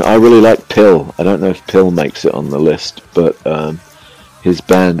 Johnny Rotten, I really like Pill. I don't know if Pill makes it on the list, but his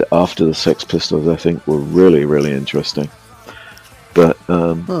band after the Sex Pistols, I think, were really, really interesting. But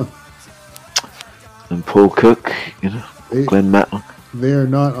and Paul Cook, you know, Glenn Matlock. They are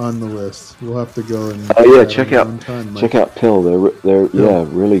not on the list. We'll have to go and check out Pill. They're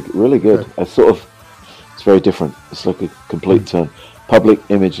really, really good. Okay. It's very different. It's like a complete turn. Public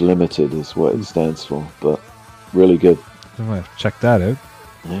Image Limited is what it stands for, but really good. I'm gonna check that out.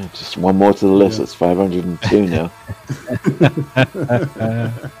 Yeah, just one more to the list. It's 502 now.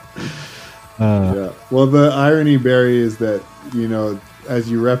 Well, the irony, Barry, is that, you know, as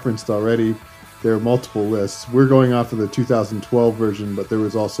you referenced already, there are multiple lists. We're going off of the 2012 version, but there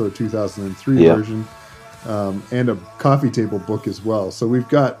was also a 2003 version. And a coffee table book as well. So we've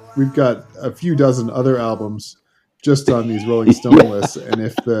got a few dozen other albums just on these Rolling Stone lists. And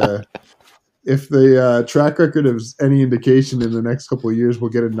if the track record is any indication, in the next couple of years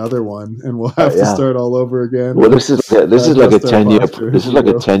we'll get another one, and we'll have to start all over again. Well, this is like a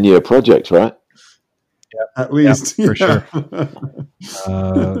 10-year project, right? Yeah, at least for sure.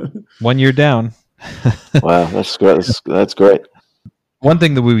 1 year down. Wow, that's great. That's great. One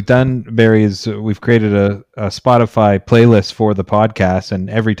thing that we've done, Barry, is we've created a Spotify playlist for the podcast, and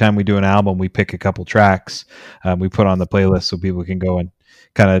every time we do an album, we pick a couple tracks we put on the playlist so people can go and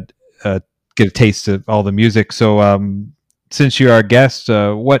kind of get a taste of all the music. So, since you're our guest,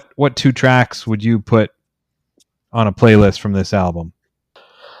 what 2 tracks would you put on a playlist from this album?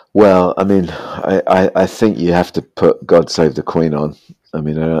 Well, I mean, I think you have to put "God Save the Queen" on. I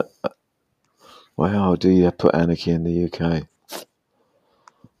mean, wow, do you put "Anarchy in the UK"?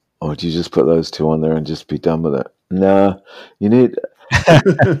 Or do you just put those 2 on there and just be done with it? No, you need.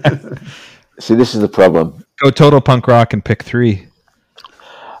 See, this is the problem. Go total punk rock and pick 3.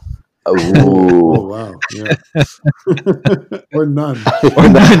 Oh wow! Yeah, or none. Or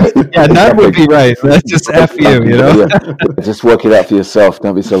none. Yeah, none would be right. That's just F you, you know. Yeah. Just work it out for yourself.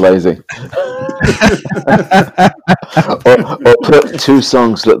 Don't be so lazy. or put 2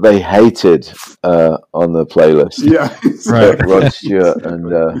 songs that they hated on the playlist. Yeah, right. Rod Stewart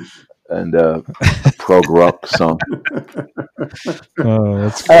and a prog rock song. Oh,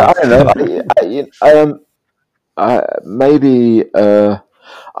 that's cool. I don't know. Maybe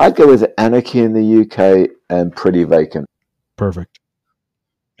I'd go with "Anarchy in the UK" and "Pretty Vacant." Perfect.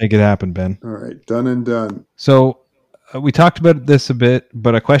 Make it happen, Ben. All right, done and done. So we talked about this a bit,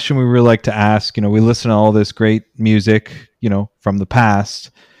 but a question we really like to ask, we listen to all this great music, from the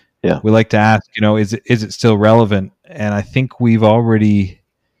past. Yeah. We like to ask, is it still relevant? And I think we've already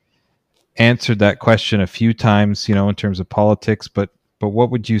answered that question a few times, in terms of politics, but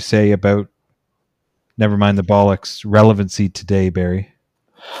what would you say about Never Mind the Bollocks relevancy today, Barry?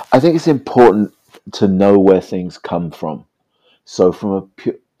 I think it's important to know where things come from. So from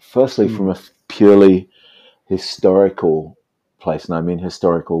from a purely historical place, and I mean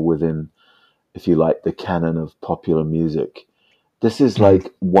historical within, if you like, the canon of popular music. This is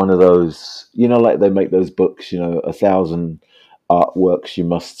like one of those, like they make those books, 1,000 artworks you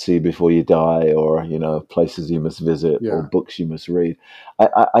must see before you die, or places you must visit, or books you must read.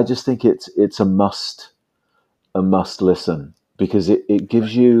 I just think it's a must listen, because it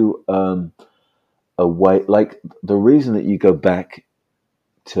gives you a way. Like, the reason that you go back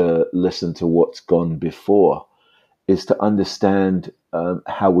to listen to what's gone before is to understand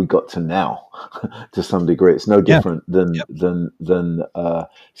how we got to now. To some degree, it's no different than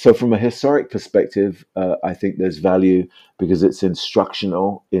so from a historic perspective, I think there's value, because it's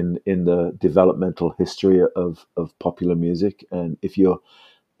instructional in the developmental history of popular music. And if you're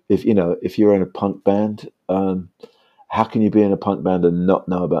in a punk band, how can you be in a punk band and not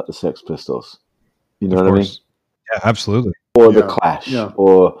know about the Sex Pistols? You know what I mean? Yeah, absolutely. Or the Clash,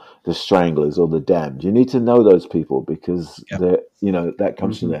 or the Stranglers, or the Damned. You need to know those people, because that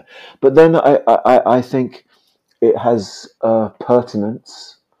comes from there. But then I think it has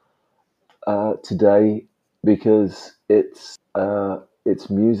pertinence today, because it's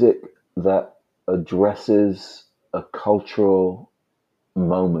music that addresses a cultural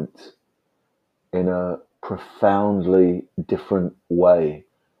moment in a profoundly different way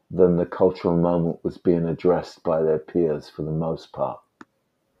than the cultural moment was being addressed by their peers for the most part.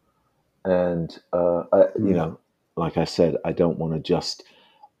 And, like I said, I don't want to just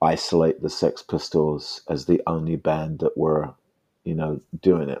isolate the Sex Pistols as the only band that were,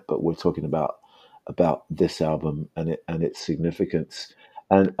 doing it, but we're talking about this album and its significance.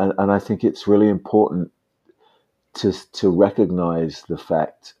 And I think it's really important to recognize the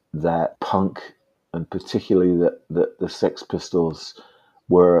fact that punk, and particularly that the Sex Pistols,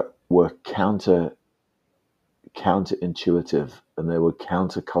 were counterintuitive, and they were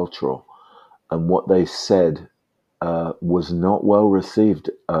countercultural, and what they said was not well received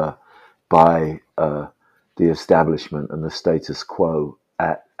by the establishment and the status quo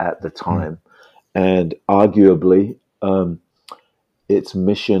at the time. And arguably, its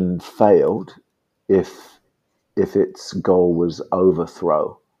mission failed if its goal was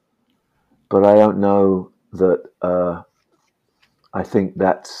overthrow. But I don't know that. I think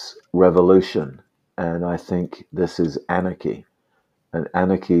that's revolution, and I think this is anarchy. And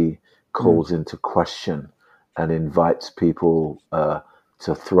anarchy calls into question and invites people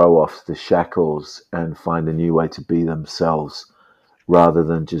to throw off the shackles and find a new way to be themselves, rather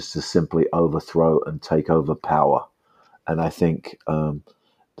than just to simply overthrow and take over power. And I think the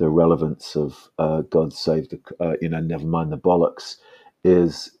relevance of God Save the, Never Mind the Bollocks,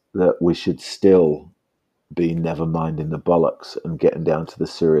 is that we should still be never minding the bollocks and getting down to the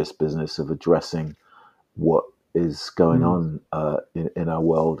serious business of addressing what is going on in our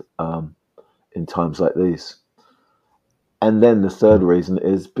world in times like these. And then the third reason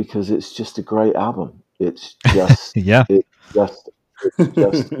is because it's just a great album. It's just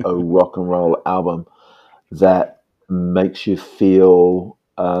just a rock and roll album that makes you feel.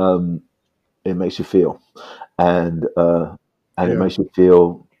 It makes you feel, and it makes you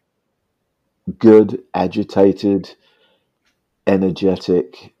feel good, agitated,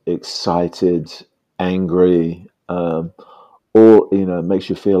 energetic, excited, angry. Or it makes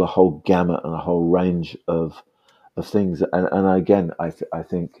you feel a whole gamut and a whole range of things. And again, I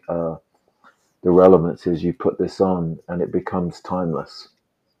think the relevance is you put this on and it becomes timeless.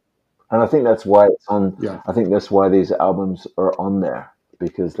 And I think that's why it's on. Yeah. I think that's why these albums are on there,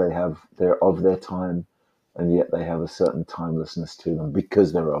 because they're of their time, and yet they have a certain timelessness to them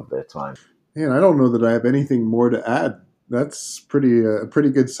because they're of their time. Man, I don't know that I have anything more to add. That's pretty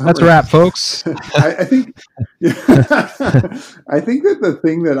good summary. That's a wrap, folks. I think. I think that the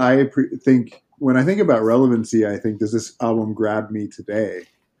thing that I think when I think about relevancy, I think, does this album grab me today?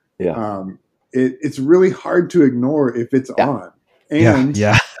 Yeah. It's really hard to ignore if it's on, and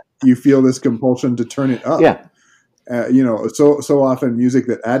you feel this compulsion to turn it up. Yeah. So often music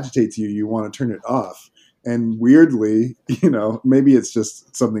that agitates you, you want to turn it off. And weirdly, maybe it's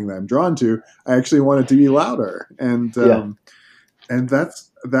just something that I'm drawn to. I actually want it to be louder. And that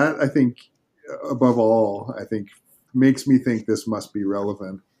I think, above all, I think makes me think this must be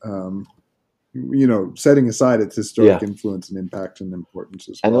relevant. Setting aside its historic influence and impact and importance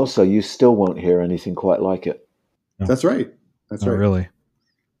as well. And also, you still won't hear anything quite like it. No. That's right. That's right. Really.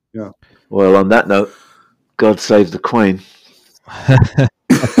 Yeah. Well, on that note, God save the Queen.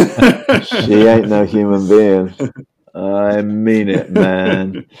 She ain't no human being. I mean it,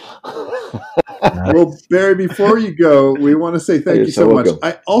 man. Well, Barry, before you go, we want to say thank you so much.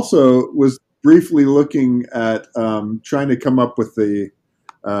 I also was briefly looking at trying to come up with the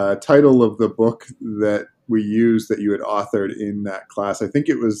title of the book that we used that you had authored in that class. I think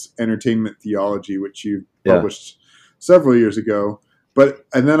it was Entertainment Theology, which you published several years ago.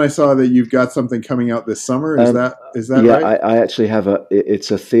 And then I saw that you've got something coming out this summer. Is that right? Yeah, I actually have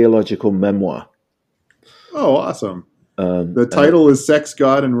it's a theological memoir. Oh, awesome. The title is Sex,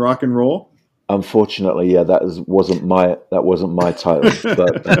 God, and Rock and Roll. Unfortunately, that wasn't my title.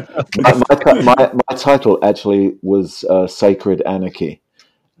 But my title actually was Sacred Anarchy.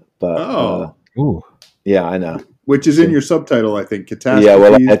 But yeah, I know. Which is in your subtitle, I think. Catastrophes. Yeah,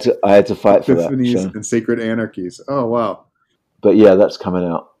 well, I had to fight for that. And Sacred Anarchies. Oh, wow. But yeah, that's coming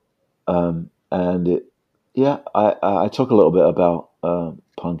out, and I talk a little bit about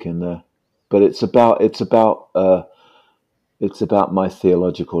punk in there, but it's about my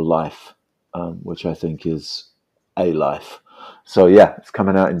theological life, which I think is a life. So yeah, it's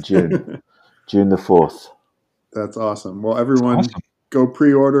coming out in June, June the 4th. That's awesome. Well, everyone, go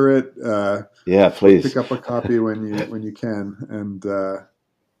pre-order it. Please pick up a copy when you can, and.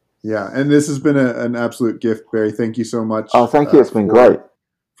 And this has been an absolute gift, Barry. Thank you so much. Oh, thank you. It's been great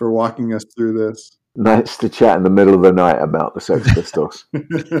for walking us through this. Nice to chat in the middle of the night about the Sex Pistols.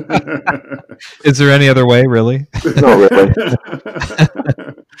 Is there any other way, really? Not really.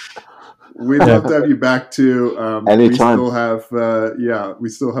 We'd love to have you back too. Anytime. We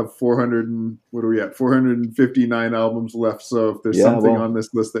still have 459 albums left. So if there's something on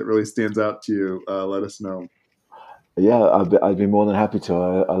this list that really stands out to you, let us know. Yeah, I'd be more than happy to.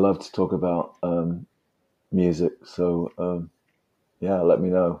 I love to talk about music. So, let me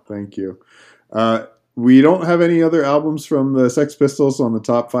know. Thank you. We don't have any other albums from the Sex Pistols on the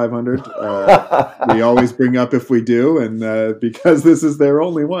top 500. We always bring up if we do, and because this is their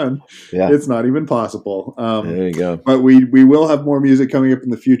only one, it's not even possible. There you go. But we will have more music coming up in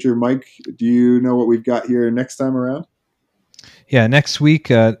the future. Mike, do you know what we've got here next time around? Yeah, next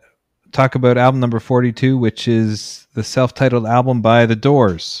week, talk about album number 42, which is the self-titled album by The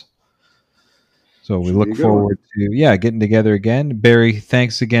Doors. So we look forward to getting together again. Barry,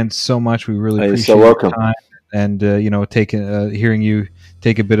 thanks again so much. We really appreciate your time and hearing you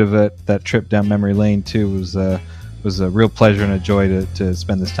take a bit of that trip down memory lane too was a real pleasure and a joy to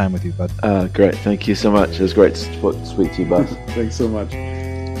spend this time with you, bud. Great, thank you so much. It was great to speak to you both. Thanks so much.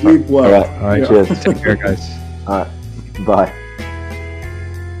 Keep well. All right. Cheers. Take care, guys. All right, bye.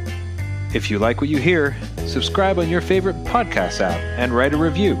 If you like what you hear, subscribe on your favorite podcast app and write a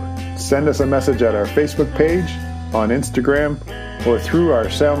review. Send us a message at our Facebook page, on Instagram, or through our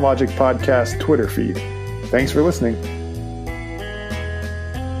Sound Logic Podcast Twitter feed. Thanks for listening.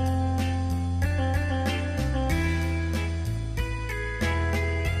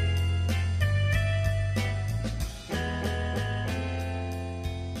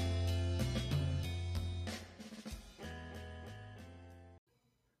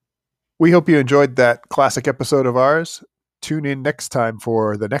 We hope you enjoyed that classic episode of ours. Tune in next time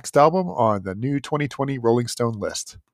for the next album on the new 2020 Rolling Stone list.